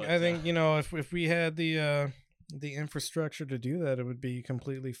 I think if we had the infrastructure to do that, it would be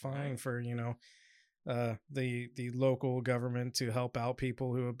completely fine for the local government to help out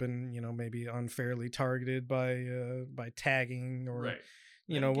people who have been maybe unfairly targeted by tagging or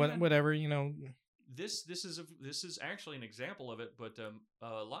whatever. This is actually an example of it, but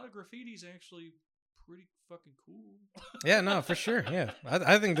a lot of graffiti is actually pretty fucking cool. Yeah, no, for sure. Yeah,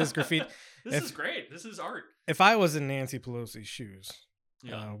 I think this graffiti. This is great. This is art. If I was in Nancy Pelosi's shoes,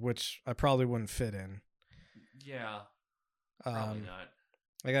 Yeah. which I probably wouldn't fit in. Yeah. Probably not.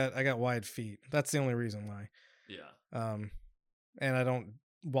 I got wide feet. That's the only reason why. Yeah. And I don't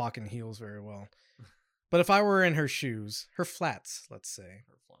walk in heels very well. But if I were in her shoes, her flats, let's say,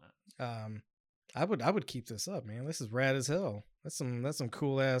 Her flat. I would keep this up, man. This is rad as hell. That's some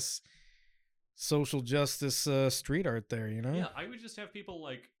cool ass social justice street art there, Yeah, I would just have people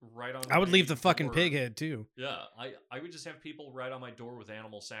like right on. I would my leave the fucking door. pig head too. Yeah, I would just have people right on my door with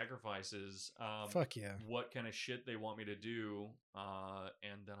animal sacrifices. Fuck yeah. What kind of shit they want me to do,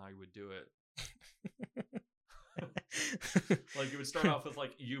 and then I would do it. Like it would start off with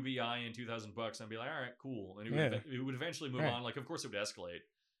like UBI and $2,000, and I'd be like, all right, cool, and it would eventually move on. Like, of course, it would escalate.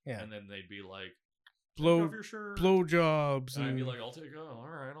 Yeah. And then they'd be like, blow off your shirt. blowjobs And I'd be and like, all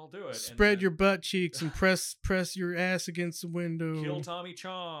right, I'll do it. spread your butt cheeks and press your ass against the window. Kill Tommy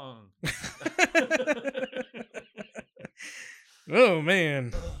Chong. Oh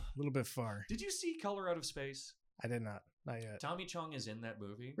man, a little bit far. Did you see Color Out of Space? I did not yet. Tommy Chong is in that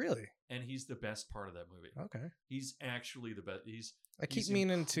movie. Really? And he's the best part of that movie. Okay. He's actually the best. I keep he's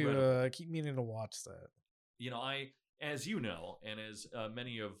meaning incredible. to watch that. As you know, and as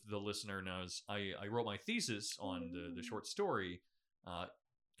many of the listener knows, I wrote my thesis on the short story,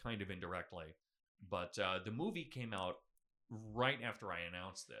 kind of indirectly, but the movie came out right after I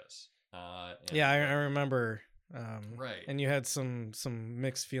announced this. I remember. Right. And you had some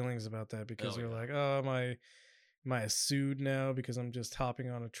mixed feelings about that because you were like, oh, am I sued now because I'm just hopping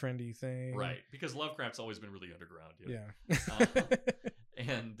on a trendy thing? Right. Because Lovecraft's always been really underground. Yeah.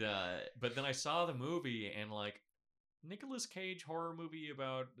 But then I saw the movie and like Nicolas Cage horror movie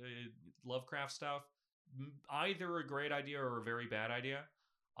about Lovecraft stuff, either a great idea or a very bad idea.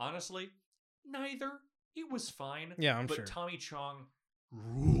 Honestly, neither. It was fine. Yeah, I'm but sure. Tommy Chong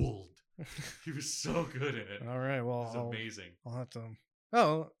ruled. He was so good in it. All right, It well, was amazing. I'll have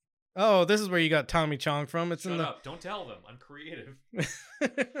to. This is where you got Tommy Chong from. It's Shut in the. up! Don't tell them. I'm creative.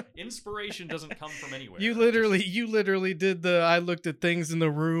 Inspiration doesn't come from anywhere. You literally did the. I looked at things in the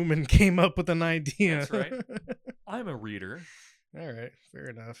room and came up with an idea. That's right. I'm a reader. All right, fair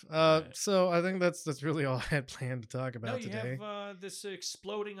enough. All right. So I think that's really all I had planned to talk about No, you today. have this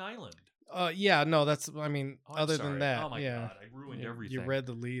exploding island. Yeah, no, that's. I mean, Oh, I'm other sorry. than that, Oh my yeah, god, I ruined you everything. You read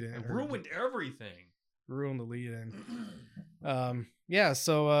the lead in. I ruined everything. Ruined the lead in. Yeah.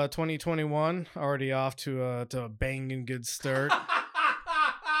 So 2021 already off to a banging good start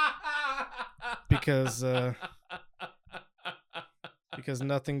because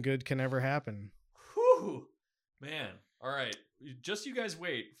nothing good can ever happen. Whew. Man, all right. Just you guys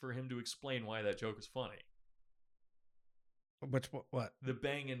wait for him to explain why that joke is funny. What? The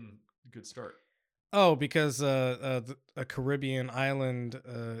banging good start. Oh, because a Caribbean island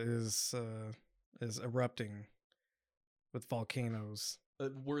is erupting with volcanoes.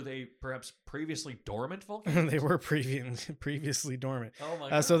 Were they perhaps previously dormant volcanoes? They were previously dormant. Oh my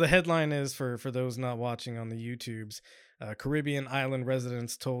god. So the headline is, for those not watching on the YouTubes, Caribbean island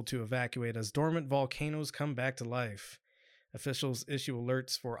residents told to evacuate as dormant volcanoes come back to life. Officials issue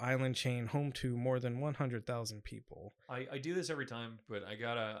alerts for island chain home to more than 100,000 people. I do this every time, but I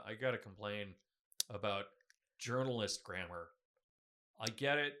gotta complain about journalist grammar. I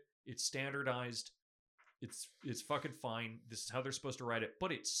get it. It's standardized. It's fucking fine. This is how they're supposed to write it,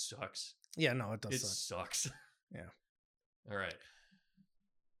 but it sucks. Yeah, no, it does It suck. sucks. Yeah. All right.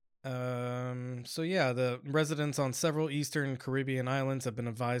 So yeah, the residents on several eastern Caribbean islands have been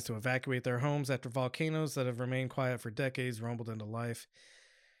advised to evacuate their homes after volcanoes that have remained quiet for decades rumbled into life.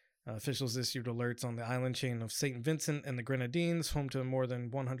 Officials issued alerts on the island chain of St. Vincent and the Grenadines, home to more than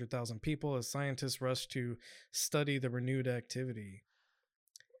 100,000 people, as scientists rush to study the renewed activity.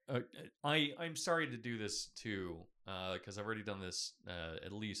 I'm sorry to do this too, because I've already done this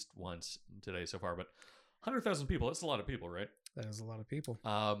at least once today so far, but 100,000 people, that's a lot of people, right? That is a lot of people.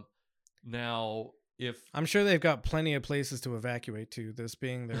 Now, if... I'm sure they've got plenty of places to evacuate to, this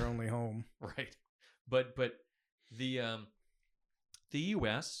being their only home. Right. But the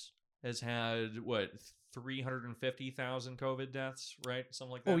U.S. has had, 350,000 COVID deaths, right?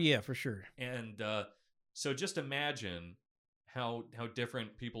 Something like that? Oh, yeah, for sure. And so just imagine how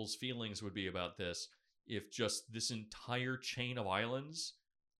different people's feelings would be about this if just this entire chain of islands,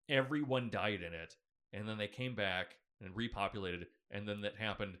 everyone died in it, and then they came back and repopulated, and then that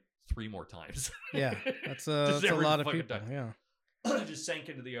happened 3 more times. Yeah, that's a lot of people. Time. Yeah, just sank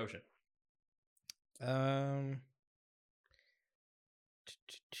into the ocean.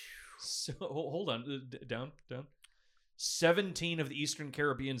 So hold on, down. 17 of the Eastern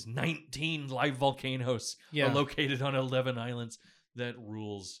Caribbean's 19 live volcanoes are located on 11 islands. That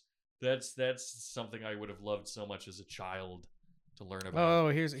rules. That's something I would have loved so much as a child to learn about. Oh,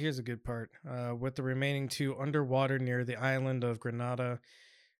 here's a good part. With the remaining 2 underwater near the island of Grenada,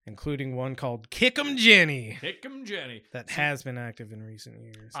 including one called Kick'em Jenny. Kick'em Jenny. That has been active in recent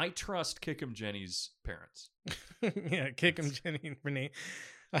years. I trust Kick'em Jenny's parents. Yeah, Kick'em Jenny and Renee.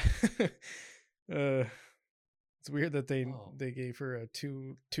 It's weird that they gave her a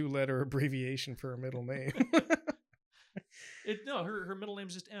 2-letter abbreviation for her middle name. Her middle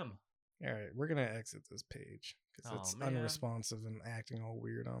name's just M. All right, we're gonna exit this page because it's unresponsive and acting all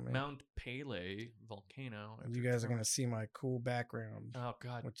weird on me. Mount Pele volcano. And you guys are gonna see my cool background. Oh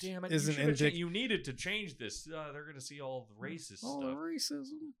god, damn it! You needed to change this. They're gonna see all the racist stuff. All the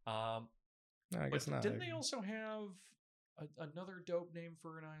racism. No, I guess not. Didn't they also have another dope name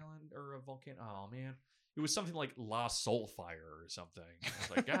for an island or a volcano? Oh man. It was something like La Soulfire or something. I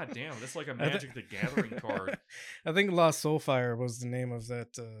was like, God damn, that's like a Magic the Gathering card. I think La Soulfire was the name of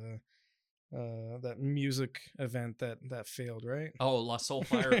that that music event that failed, right? Oh, La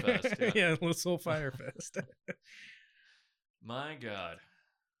Soulfire Fest. Yeah, yeah, La Soulfire Fest. My God.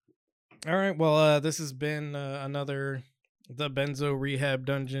 All right, well, this has been another the Benzo Rehab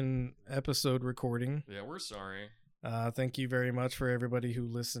Dungeon episode recording. Yeah, we're sorry. Thank you very much for everybody who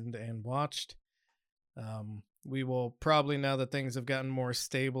listened and watched. We will probably, now that things have gotten more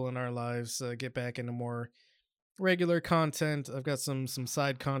stable in our lives, get back into more regular content. I've got some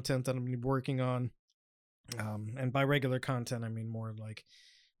side content that I'm gonna be working on. And by regular content, I mean more like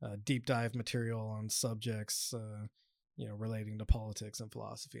deep dive material on subjects, relating to politics and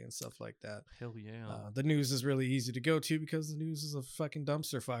philosophy and stuff like that. Hell yeah. The news is really easy to go to because the news is a fucking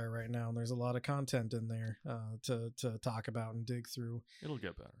dumpster fire right now, and there's a lot of content in there to talk about and dig through. It'll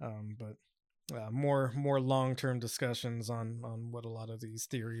get better. But more long-term discussions on what a lot of these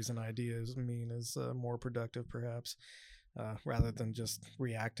theories and ideas mean is more productive, perhaps. rather than just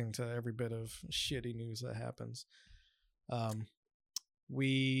reacting to every bit of shitty news that happens.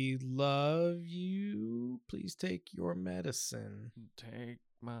 We love you. Please take your medicine. Take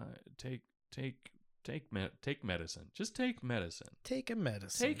medicine. Just take medicine. Take a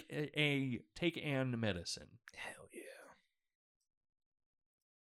medicine. Take an medicine. Hell